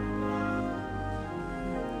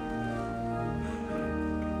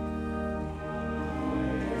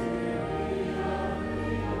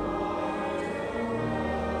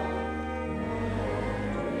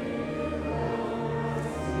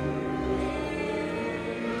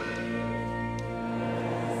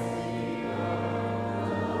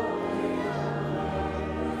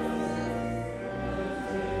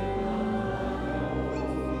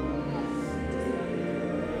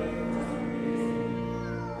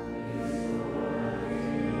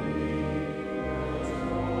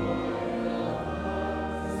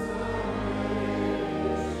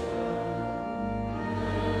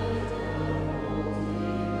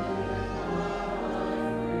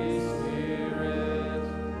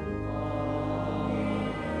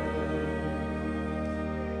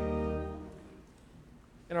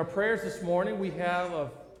 In our prayers this morning, we have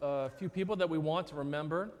a few people that we want to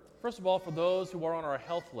remember. First of all, for those who are on our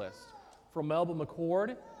health list, from Melba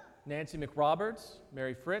McCord, Nancy McRoberts,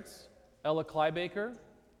 Mary Fritz, Ella Kleibaker,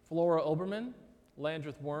 Flora Oberman,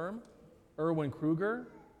 Landreth Worm, Erwin Kruger,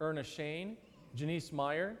 Erna Shane, Janice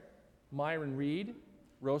Meyer, Myron Reed,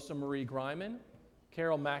 Rosa Marie Greiman,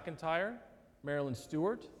 Carol McIntyre, Marilyn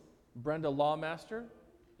Stewart, Brenda Lawmaster,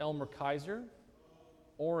 Elmer Kaiser,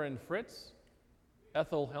 Orrin Fritz,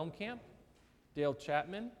 Ethel Helmkamp, Dale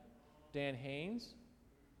Chapman, Dan Haynes,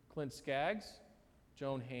 Clint Skaggs,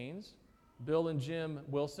 Joan Haynes, Bill and Jim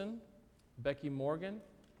Wilson, Becky Morgan,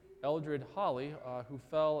 Eldred Holly, who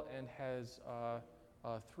fell and has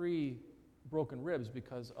 3 broken ribs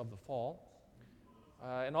because of the fall,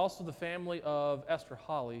 and also the family of Esther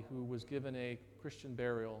Holly, who was given a Christian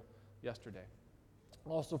burial yesterday.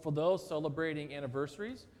 Also for those celebrating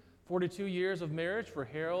anniversaries, 42 years of marriage for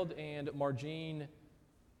Harold and Margene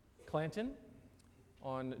Clanton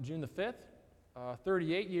on June the 5th,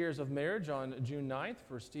 38 years of marriage on June 9th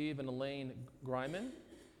for Steve and Elaine Greiman,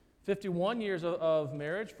 51 years of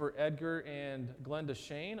marriage for Edgar and Glenda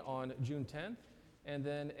Shane on June 10th, and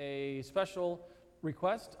then a special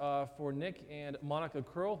request for Nick and Monica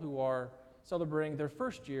Curl, who are celebrating their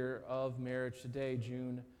first year of marriage today,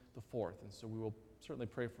 June the 4th. And so we will certainly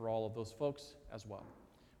pray for all of those folks as well.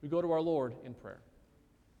 We go to our Lord in prayer.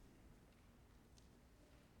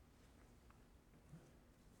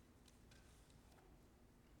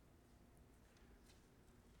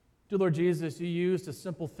 Dear Lord Jesus, you used a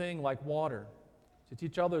simple thing like water to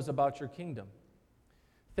teach others about your kingdom.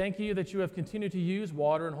 Thank you that you have continued to use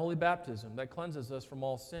water in holy baptism that cleanses us from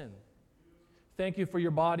all sin. Thank you for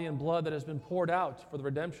your body and blood that has been poured out for the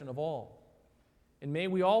redemption of all. And may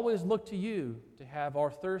we always look to you to have our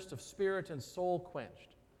thirst of spirit and soul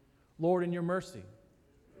quenched. Lord, in your mercy.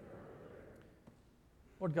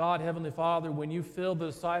 Lord God, Heavenly Father, when you filled the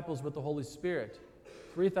disciples with the Holy Spirit,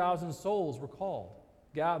 3,000 souls were called,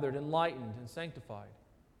 gathered, enlightened, and sanctified.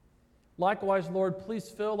 Likewise, Lord, please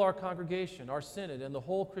fill our congregation, our synod, and the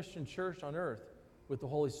whole Christian church on earth with the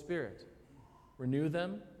Holy Spirit. Renew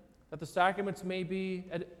them, that the sacraments may be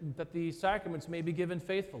given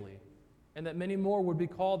faithfully, and that many more would be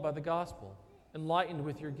called by the gospel, enlightened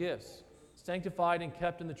with your gifts, sanctified and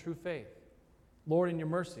kept in the true faith. Lord, in your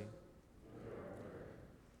mercy.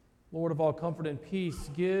 Lord of all comfort and peace,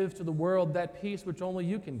 give to the world that peace which only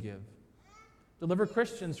you can give. Deliver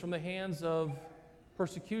Christians from the hands of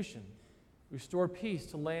persecution. Restore peace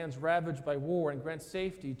to lands ravaged by war and grant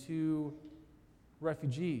safety to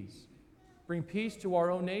refugees. Bring peace to our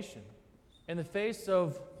own nation. In the face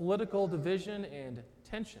of political division and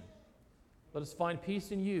tension, let us find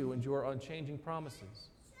peace in you and your unchanging promises.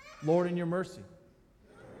 Lord, in your mercy.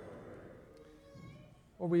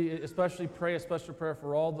 Lord, we especially pray a special prayer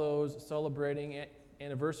for all those celebrating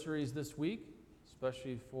anniversaries this week,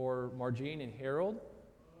 especially for Margene and Harold,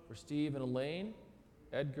 for Steve and Elaine,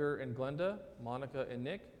 Edgar and Glenda, Monica and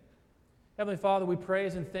Nick. Heavenly Father, we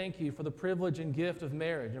praise and thank you for the privilege and gift of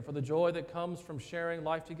marriage and for the joy that comes from sharing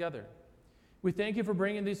life together. We thank you for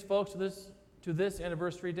bringing these folks to this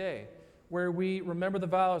anniversary day, where we remember the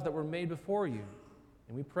vows that were made before you,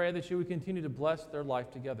 and we pray that you would continue to bless their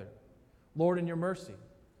life together. Lord, in your mercy.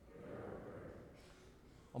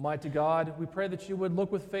 Almighty God, we pray that you would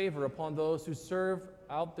look with favor upon those who serve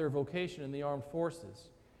out their vocation in the armed forces.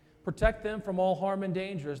 Protect them from all harm and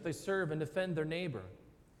danger as they serve and defend their neighbor.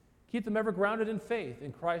 Keep them ever grounded in faith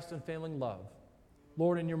in Christ's unfailing love.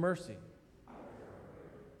 Lord, in your mercy.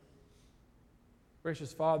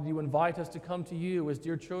 Gracious Father, you invite us to come to you as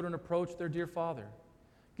dear children approach their dear Father.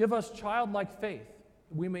 Give us childlike faith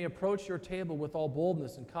that we may approach your table with all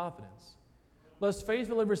boldness and confidence. Let us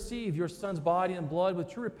faithfully receive your Son's body and blood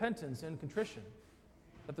with true repentance and contrition,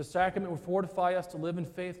 that the sacrament will fortify us to live in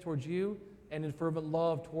faith towards you and in fervent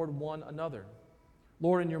love toward one another.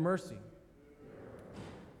 Lord, in your mercy.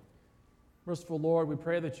 Merciful Lord, we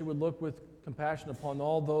pray that you would look with compassion upon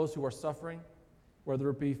all those who are suffering, whether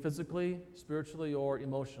it be physically, spiritually, or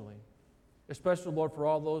emotionally. Especially, Lord, for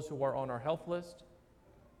all those who are on our health list.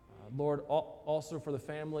 Lord, also for the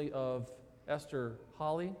family of Esther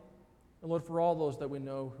Holly. And Lord, for all those that we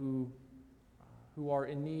know who are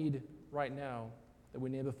in need right now, that we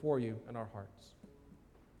name before you in our hearts.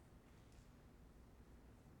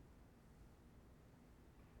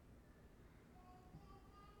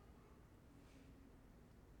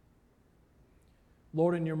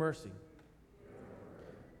 Lord, in your mercy.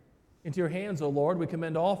 Into your hands, O Lord, we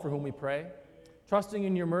commend all for whom we pray, trusting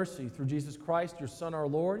in your mercy through Jesus Christ, your Son, our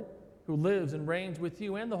Lord, who lives and reigns with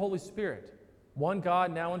you and the Holy Spirit, one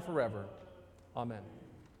God, now and forever. Amen.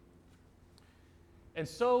 And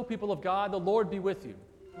so, people of God, the Lord be with you.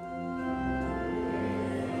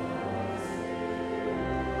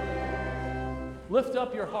 Lift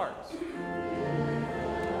up your hearts.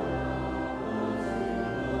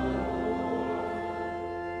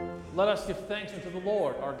 Let us give thanks unto the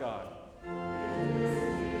Lord our God.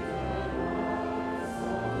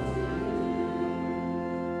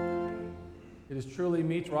 It is truly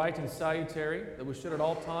meet, right, and salutary that we should at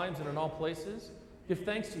all times and in all places give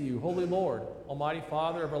thanks to you, Holy Lord, Almighty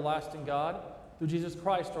Father, everlasting God, through Jesus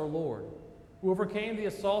Christ our Lord, who overcame the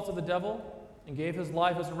assaults of the devil and gave his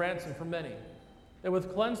life as a ransom for many, that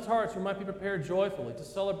with cleansed hearts we might be prepared joyfully to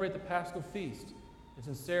celebrate the Paschal feast in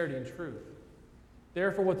sincerity and truth.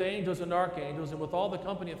 Therefore, with angels and archangels and with all the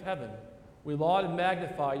company of heaven, we laud and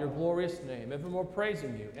magnify your glorious name, evermore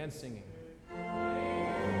praising you and singing.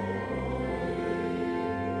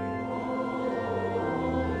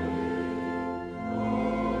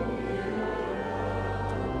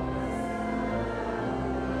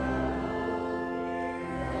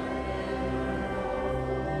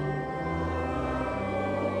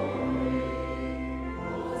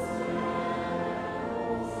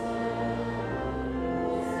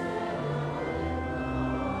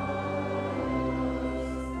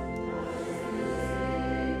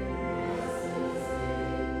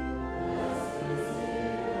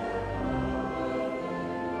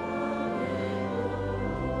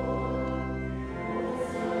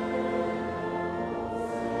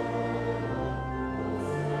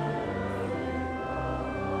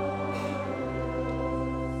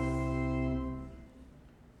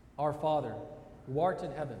 Our Father, who art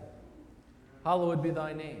in heaven, hallowed be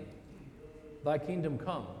thy name. Thy kingdom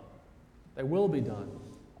come, thy will be done,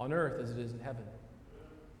 on earth as it is in heaven.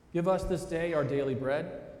 Give us this day our daily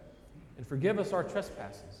bread, and forgive us our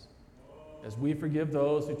trespasses, as we forgive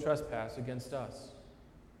those who trespass against us.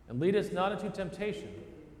 And lead us not into temptation,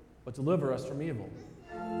 but deliver us from evil.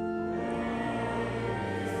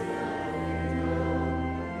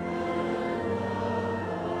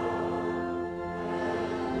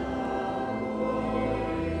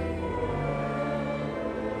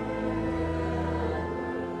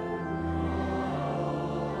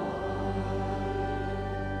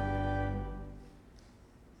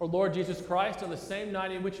 Our Lord Jesus Christ, on the same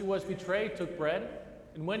night in which he was betrayed, took bread,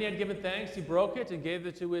 and when he had given thanks, he broke it and gave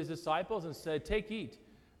it to his disciples and said, "Take, eat.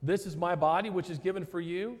 This is my body, which is given for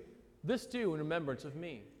you. This do in remembrance of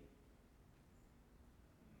me."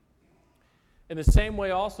 In the same way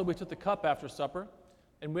also we took the cup after supper,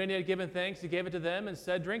 and when he had given thanks, he gave it to them and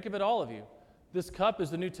said, "Drink of it, all of you. This cup is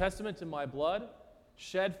the New Testament in my blood,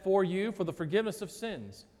 shed for you for the forgiveness of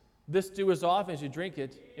sins. This do as often as you drink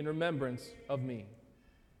it in remembrance of me."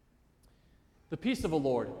 The peace of the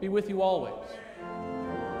Lord be with you always.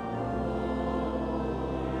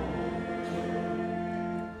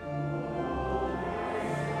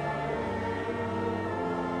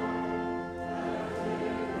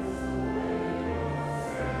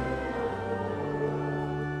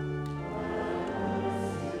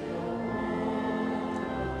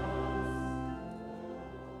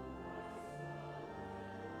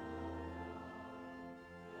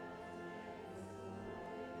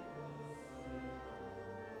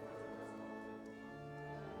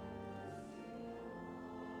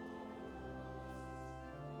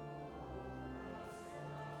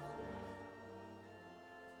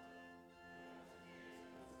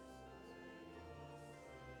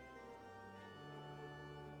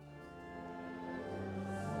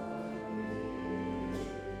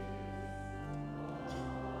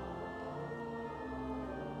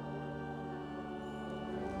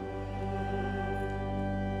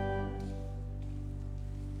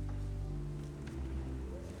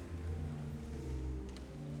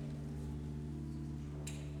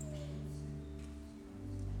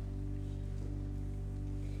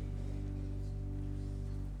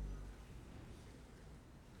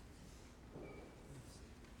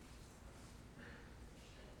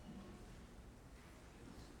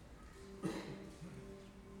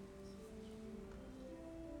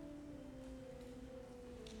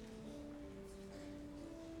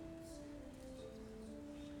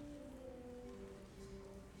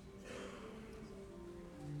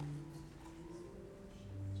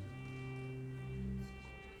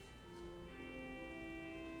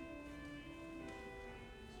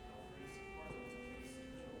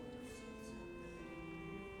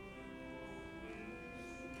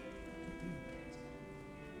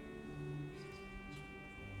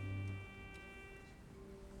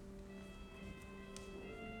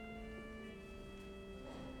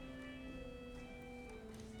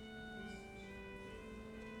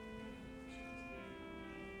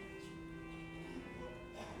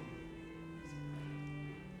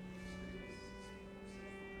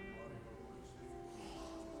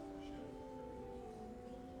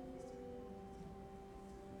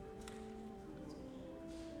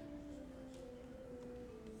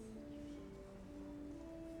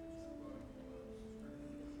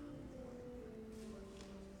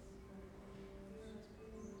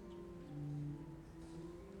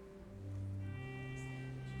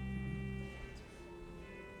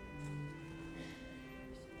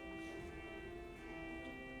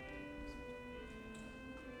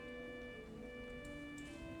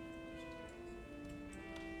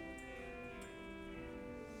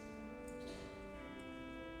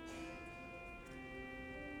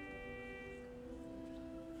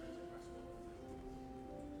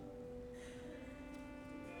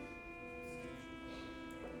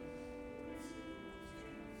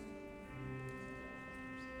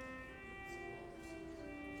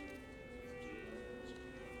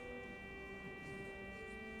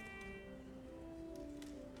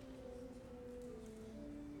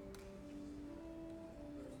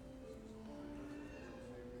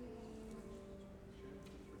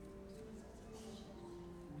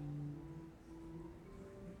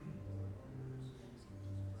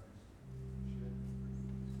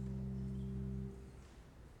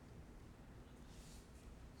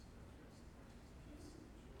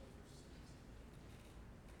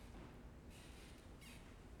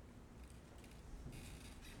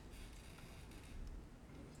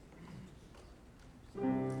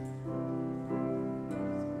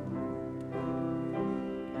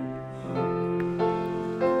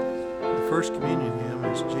 first communion hymn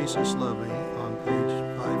is Jesus Love Me on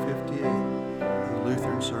page 558 of the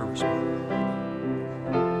Lutheran Service Book.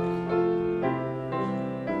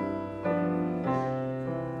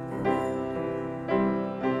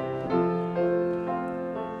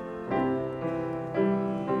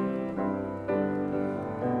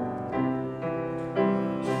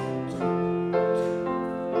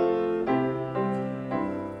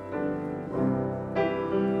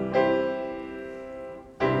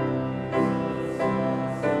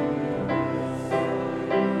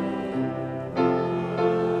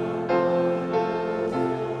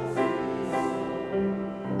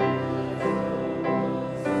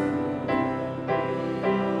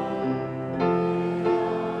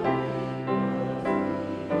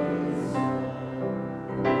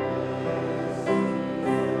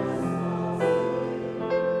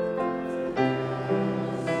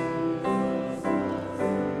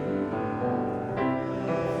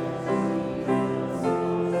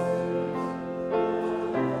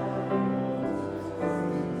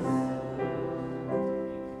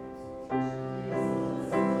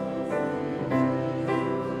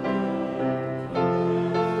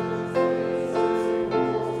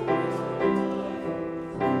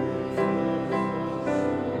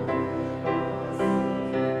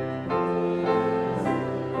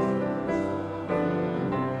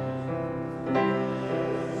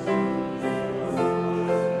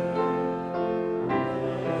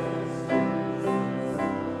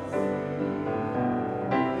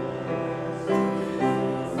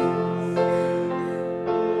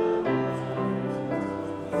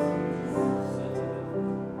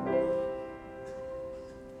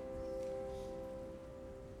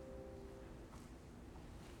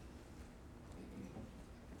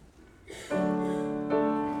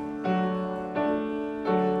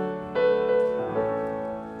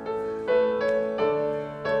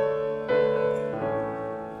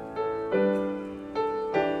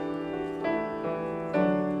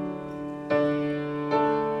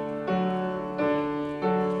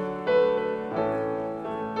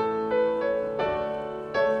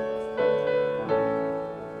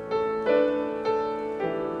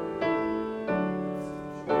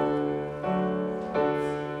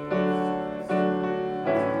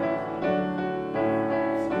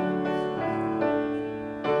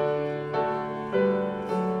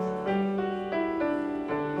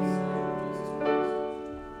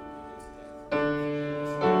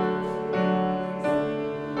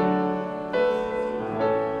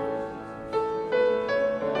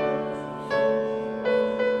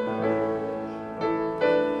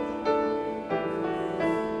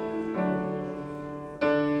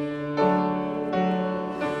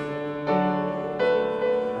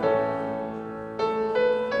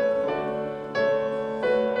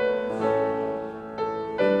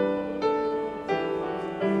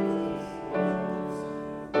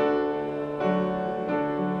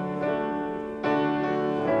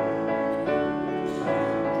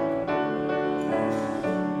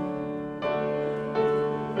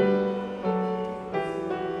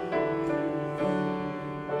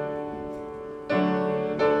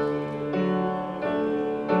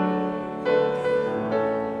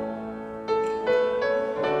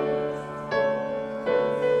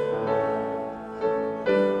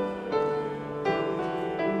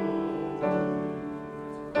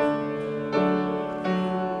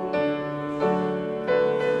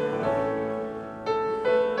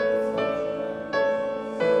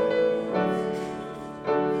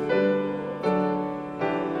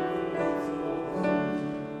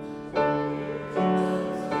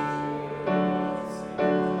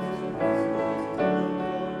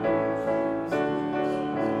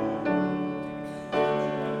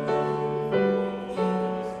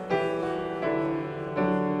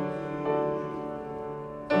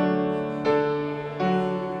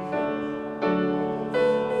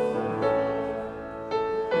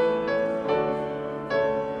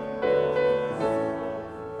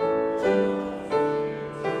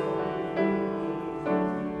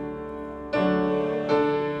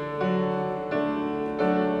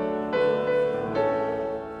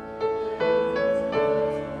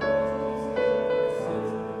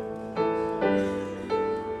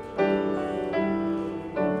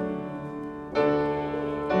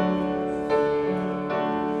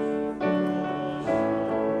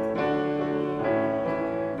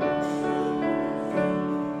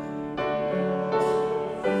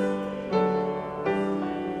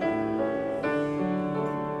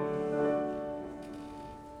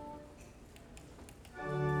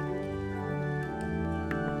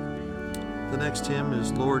 The next hymn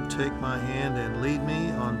is Lord Take My Hand and Lead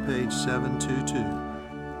Me on page 722.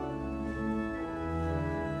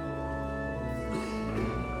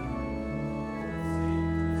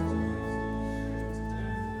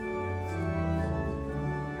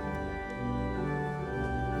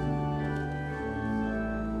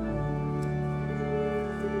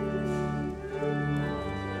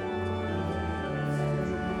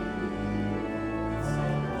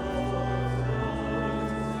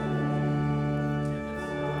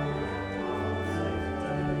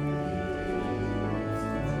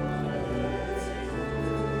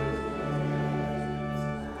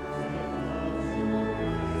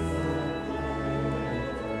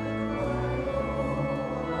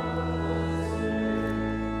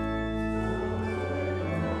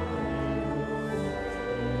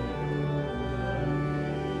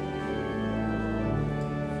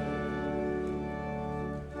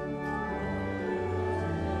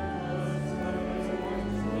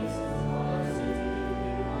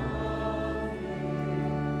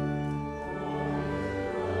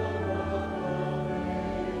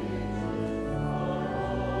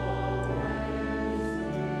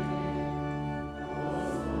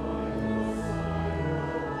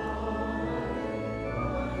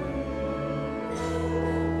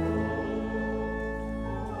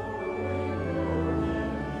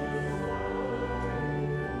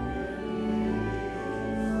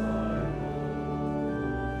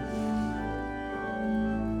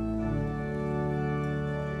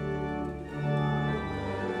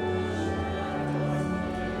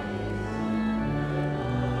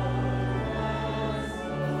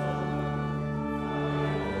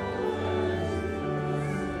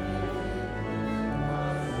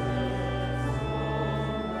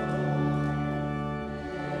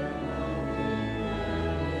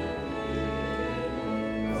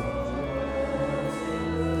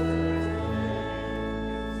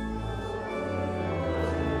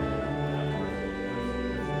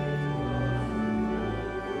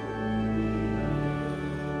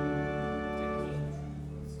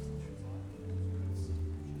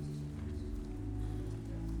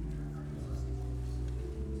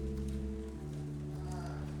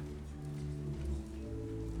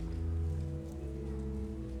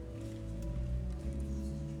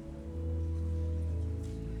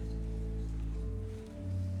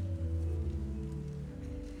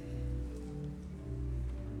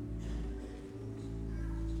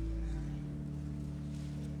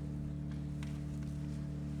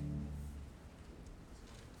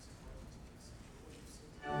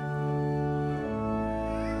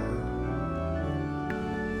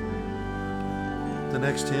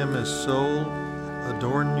 next hymn is Soul,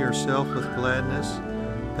 Adorn Yourself with Gladness,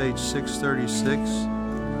 page 636.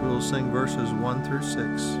 We will sing verses 1 through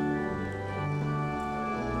 6.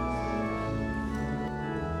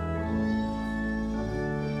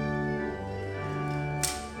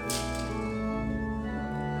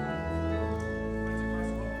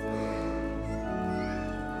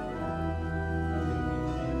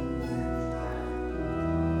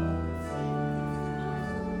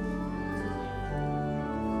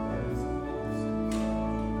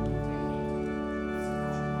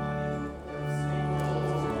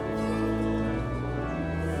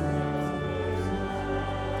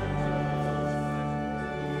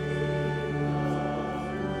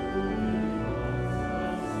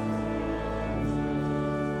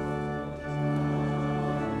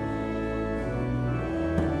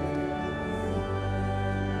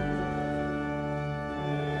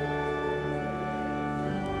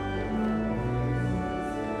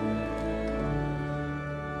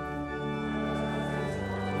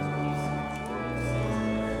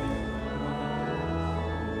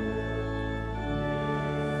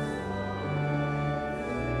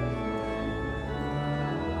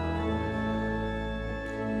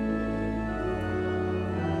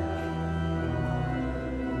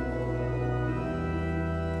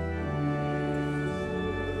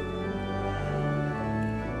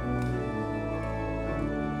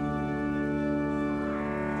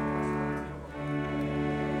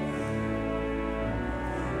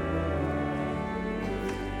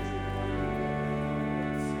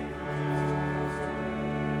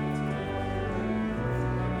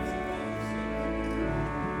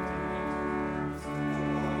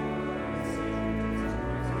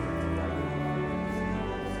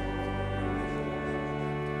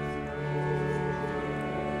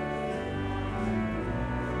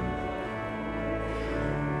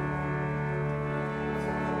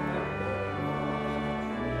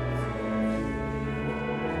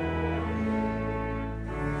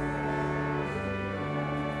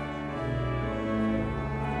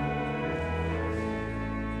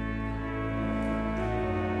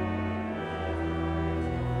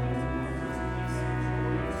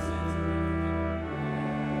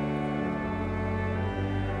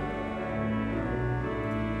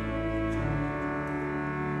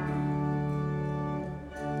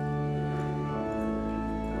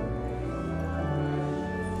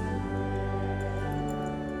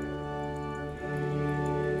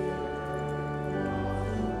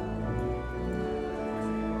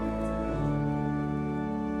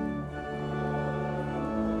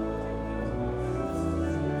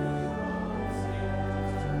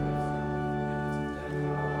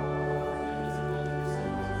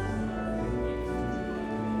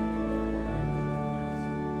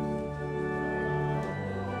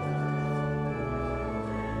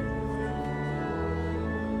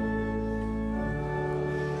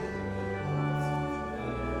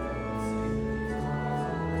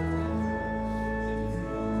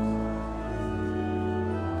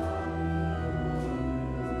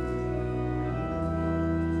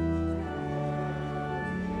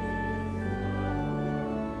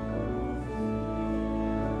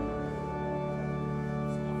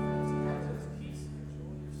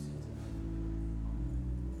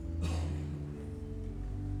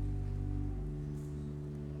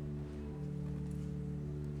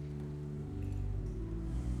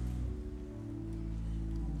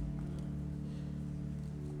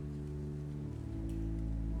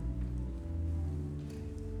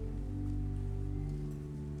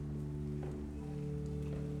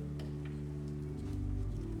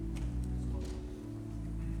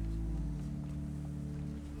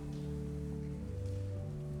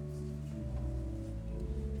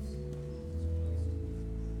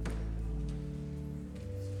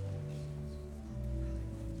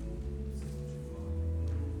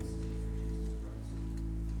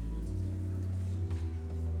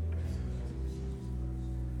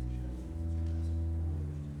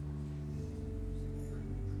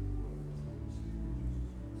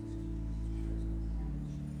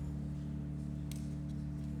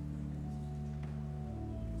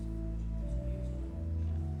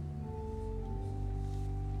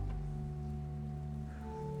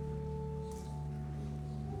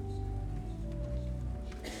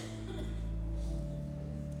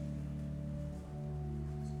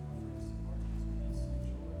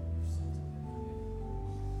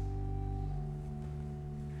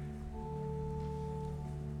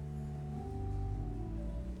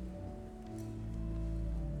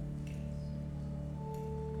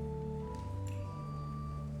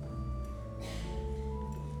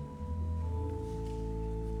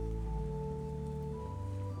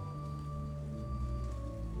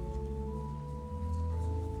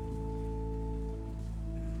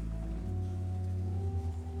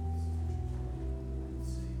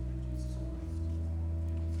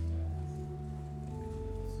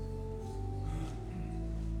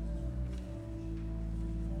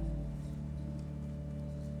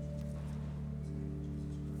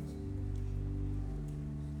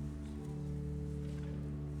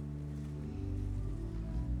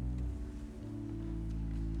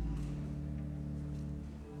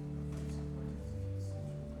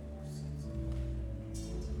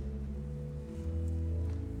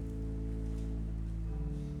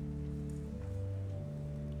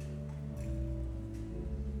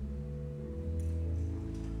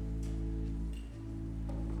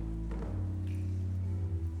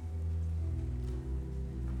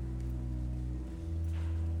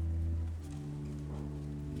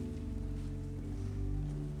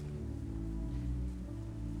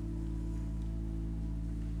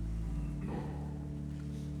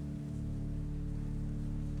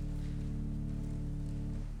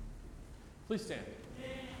 Please stand.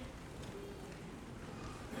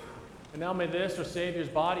 And now may this, our Savior's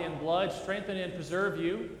body and blood, strengthen and preserve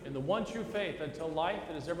you in the one true faith until life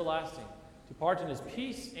that is everlasting. Depart in his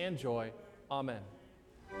peace and joy. Amen.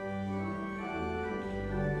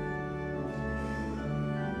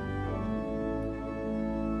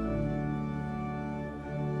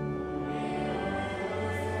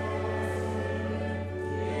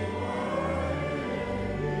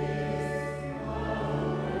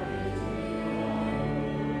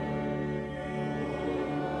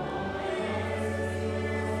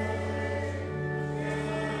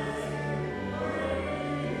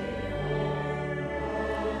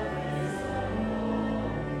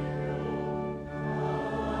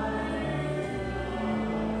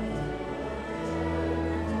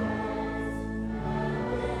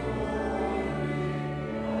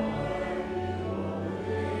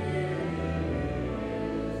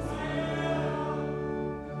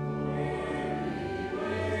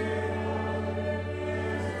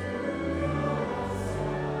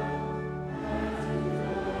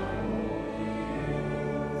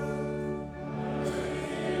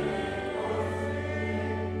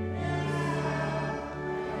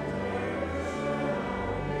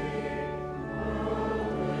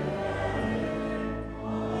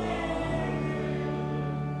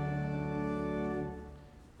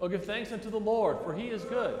 Oh, give thanks unto the Lord, for he is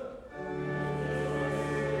good.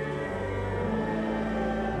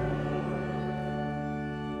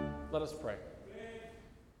 Let us pray.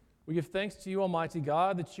 We give thanks to you, Almighty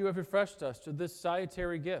God, that you have refreshed us to this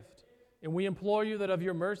salutary gift. And we implore you that of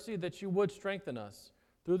your mercy that you would strengthen us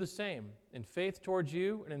through the same, in faith towards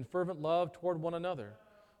you and in fervent love toward one another.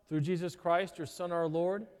 Through Jesus Christ, your Son, our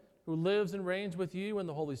Lord, who lives and reigns with you in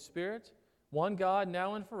the Holy Spirit, one God,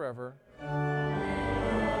 now and forever.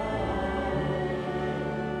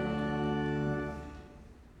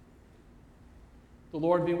 The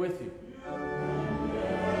Lord be with you.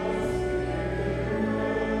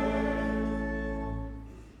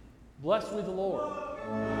 Bless we the Lord.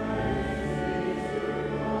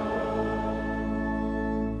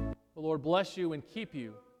 The Lord bless you and keep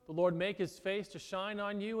you. The Lord make his face to shine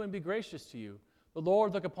on you and be gracious to you. The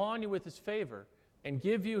Lord look upon you with his favor and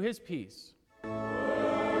give you his peace.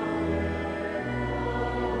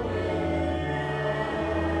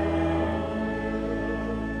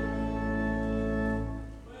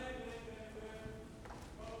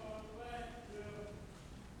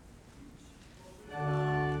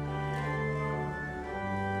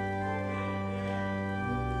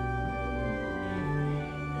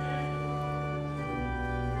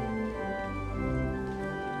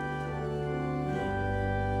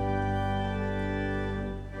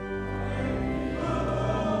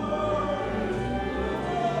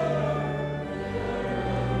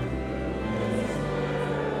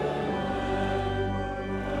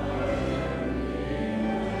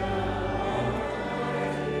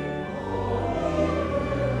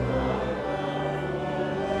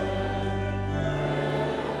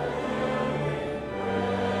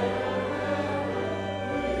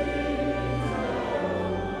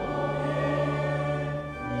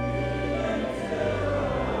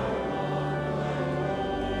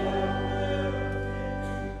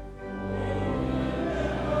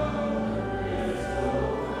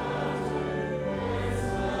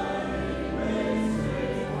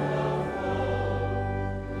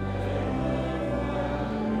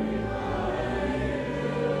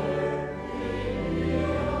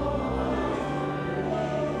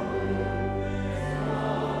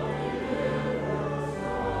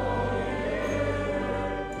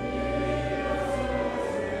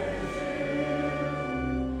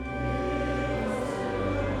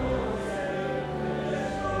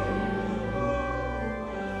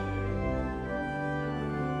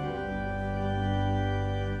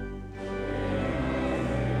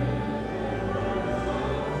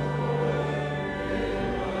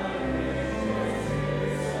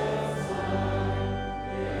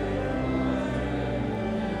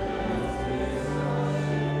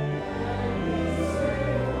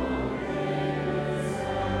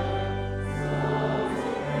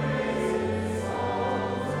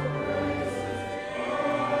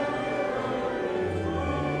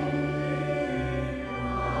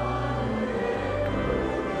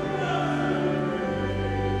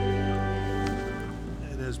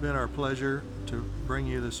 It's been our pleasure to bring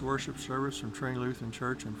you this worship service from Trinity Lutheran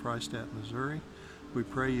Church in Freistatt, Missouri. We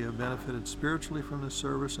pray you have benefited spiritually from this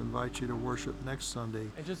service and invite you to worship next Sunday.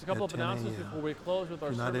 And just a couple of announcements before we close with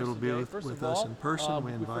our service. If you're not able to be today. with us in person,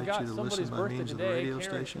 we invite you to listen by means of the radio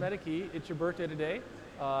station. Karen Schmedeke, it's your birthday today.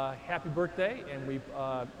 happy birthday, and we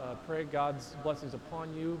pray God's blessings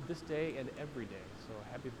upon you this day and every day. So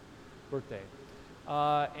happy birthday.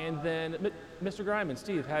 And then Mr. Griman,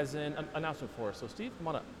 Steve, has an announcement for us. So Steve, come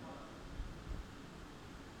on up.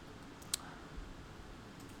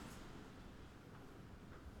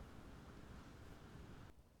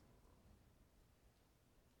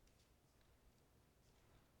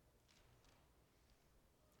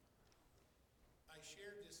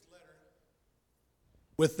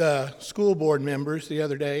 With the school board members the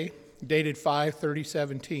other day, dated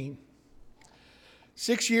 5/30/17.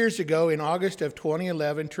 6 years ago, in August of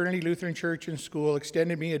 2011, Trinity Lutheran Church and School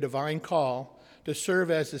extended me a divine call to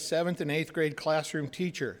serve as the 7th and 8th grade classroom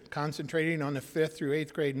teacher, concentrating on the 5th through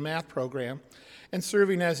 8th grade math program and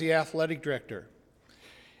serving as the athletic director.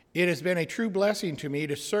 It has been a true blessing to me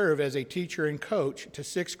to serve as a teacher and coach to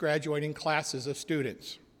 6 graduating classes of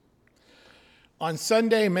students. On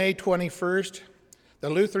Sunday, May 21st, the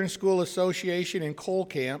Lutheran School Association in Cole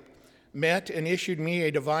Camp met and issued me a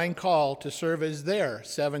divine call to serve as their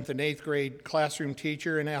 7th and 8th grade classroom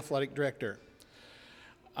teacher and athletic director.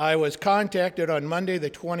 I was contacted on Monday the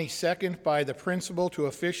 22nd by the principal to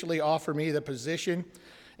officially offer me the position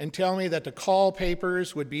and tell me that the call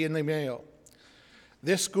papers would be in the mail.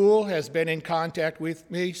 This school has been in contact with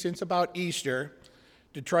me since about Easter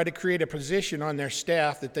to try to create a position on their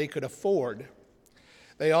staff that they could afford.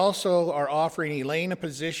 They also are offering Elaine a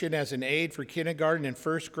position as an aide for kindergarten and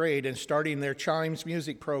 1st grade and starting their Chimes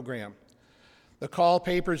music program. The call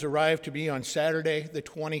papers arrived to me on Saturday, the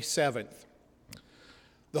 27th.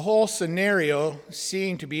 The whole scenario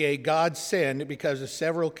seemed to be a godsend because of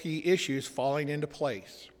several key issues falling into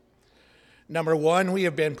place. Number one, we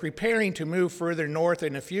have been preparing to move further north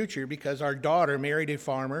in the future because our daughter married a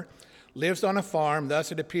farmer, lives on a farm,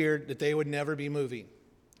 thus it appeared that they would never be moving.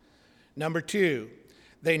 Number two,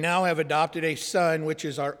 they now have adopted a son, which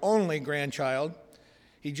is our only grandchild.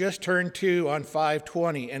 He just turned 2 on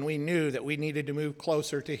 5/20, and we knew that we needed to move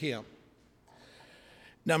closer to him.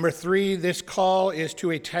 Number three, this call is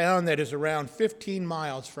to a town that is around 15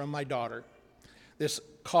 miles from my daughter. This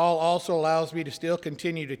call also allows me to still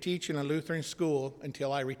continue to teach in a Lutheran school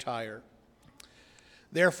until I retire.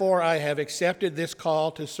 Therefore, I have accepted this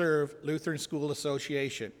call to serve Lutheran School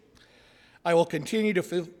Association. I will continue to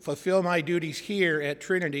fulfill my duties here at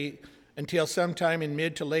Trinity until sometime in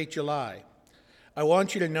mid to late July. I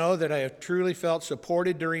want you to know that I have truly felt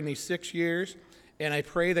supported during these 6 years, and I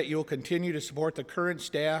pray that you will continue to support the current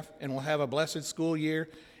staff and will have a blessed school year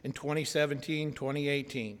in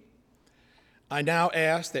 2017-2018. I now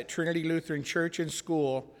ask that Trinity Lutheran Church and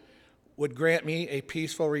School would grant me a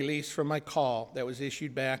peaceful release from my call that was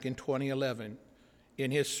issued back in 2011. In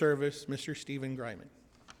his service, Mr. Stephen Griman.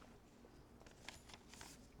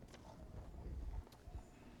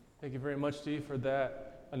 Thank you very much, Steve, for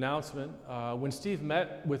that announcement. When Steve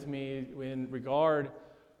met with me in regard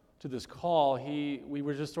to this call, we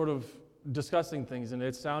were just sort of discussing things, and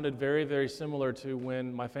it sounded very, very similar to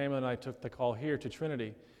when my family and I took the call here to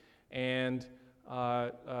Trinity. And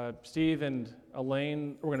Steve and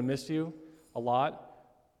Elaine, we're going to miss you a lot,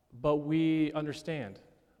 but we understand.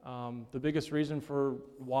 The biggest reason for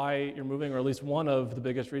why you're moving, or at least one of the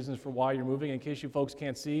biggest reasons for why you're moving, in case you folks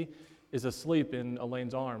can't see, is asleep in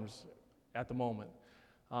Elaine's arms at the moment.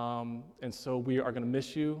 And so we are going to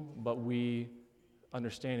miss you, but we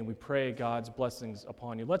understand and we pray God's blessings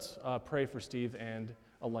upon you. Let's pray for Steve and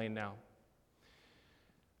Elaine now.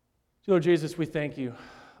 Lord Jesus, we thank you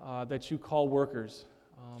that you call workers,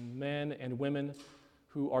 men and women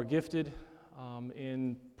who are gifted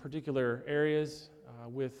in particular areas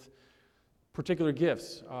with particular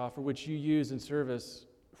gifts for which you use in service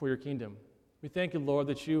for your kingdom. We thank you, Lord,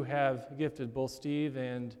 that you have gifted both Steve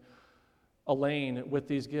and Elaine with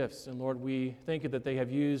these gifts. And Lord, we thank you that they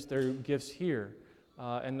have used their gifts here.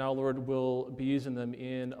 And now, Lord, we'll be using them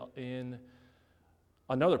in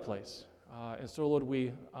another place. And so, Lord,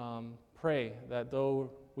 we pray that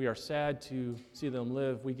though we are sad to see them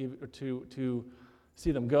live, to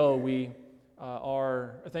see them go, we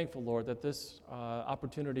are thankful, Lord, that this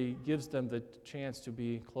opportunity gives them the chance to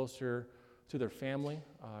be closer to their family,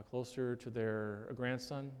 closer to their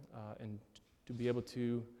grandson, and to be able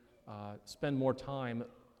to spend more time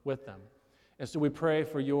with them. And so we pray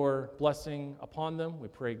for your blessing upon them. We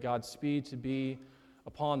pray God's speed to be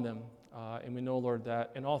upon them. And we know, Lord,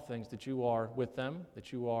 that in all things that you are with them,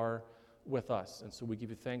 that you are with us. And so we give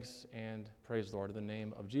you thanks and praise, Lord. In the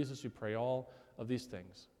name of Jesus, we pray all of these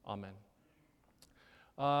things. Amen.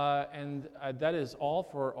 And that is all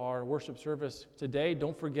for our worship service today.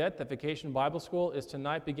 Don't forget that Vacation Bible School is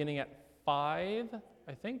tonight beginning at 5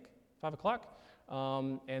 o'clock.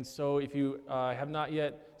 And so if you have not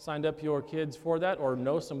yet signed up your kids for that, or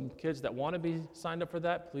know some kids that want to be signed up for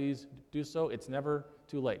that, please do so. It's never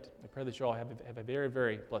too late. I pray that you all have a very,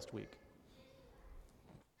 very blessed week.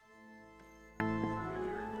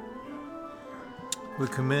 We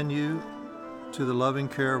commend you to the loving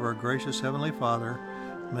care of our gracious Heavenly Father.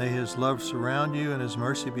 May His love surround you and His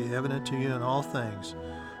mercy be evident to you in all things.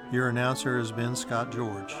 Your announcer has been Scott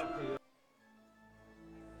George.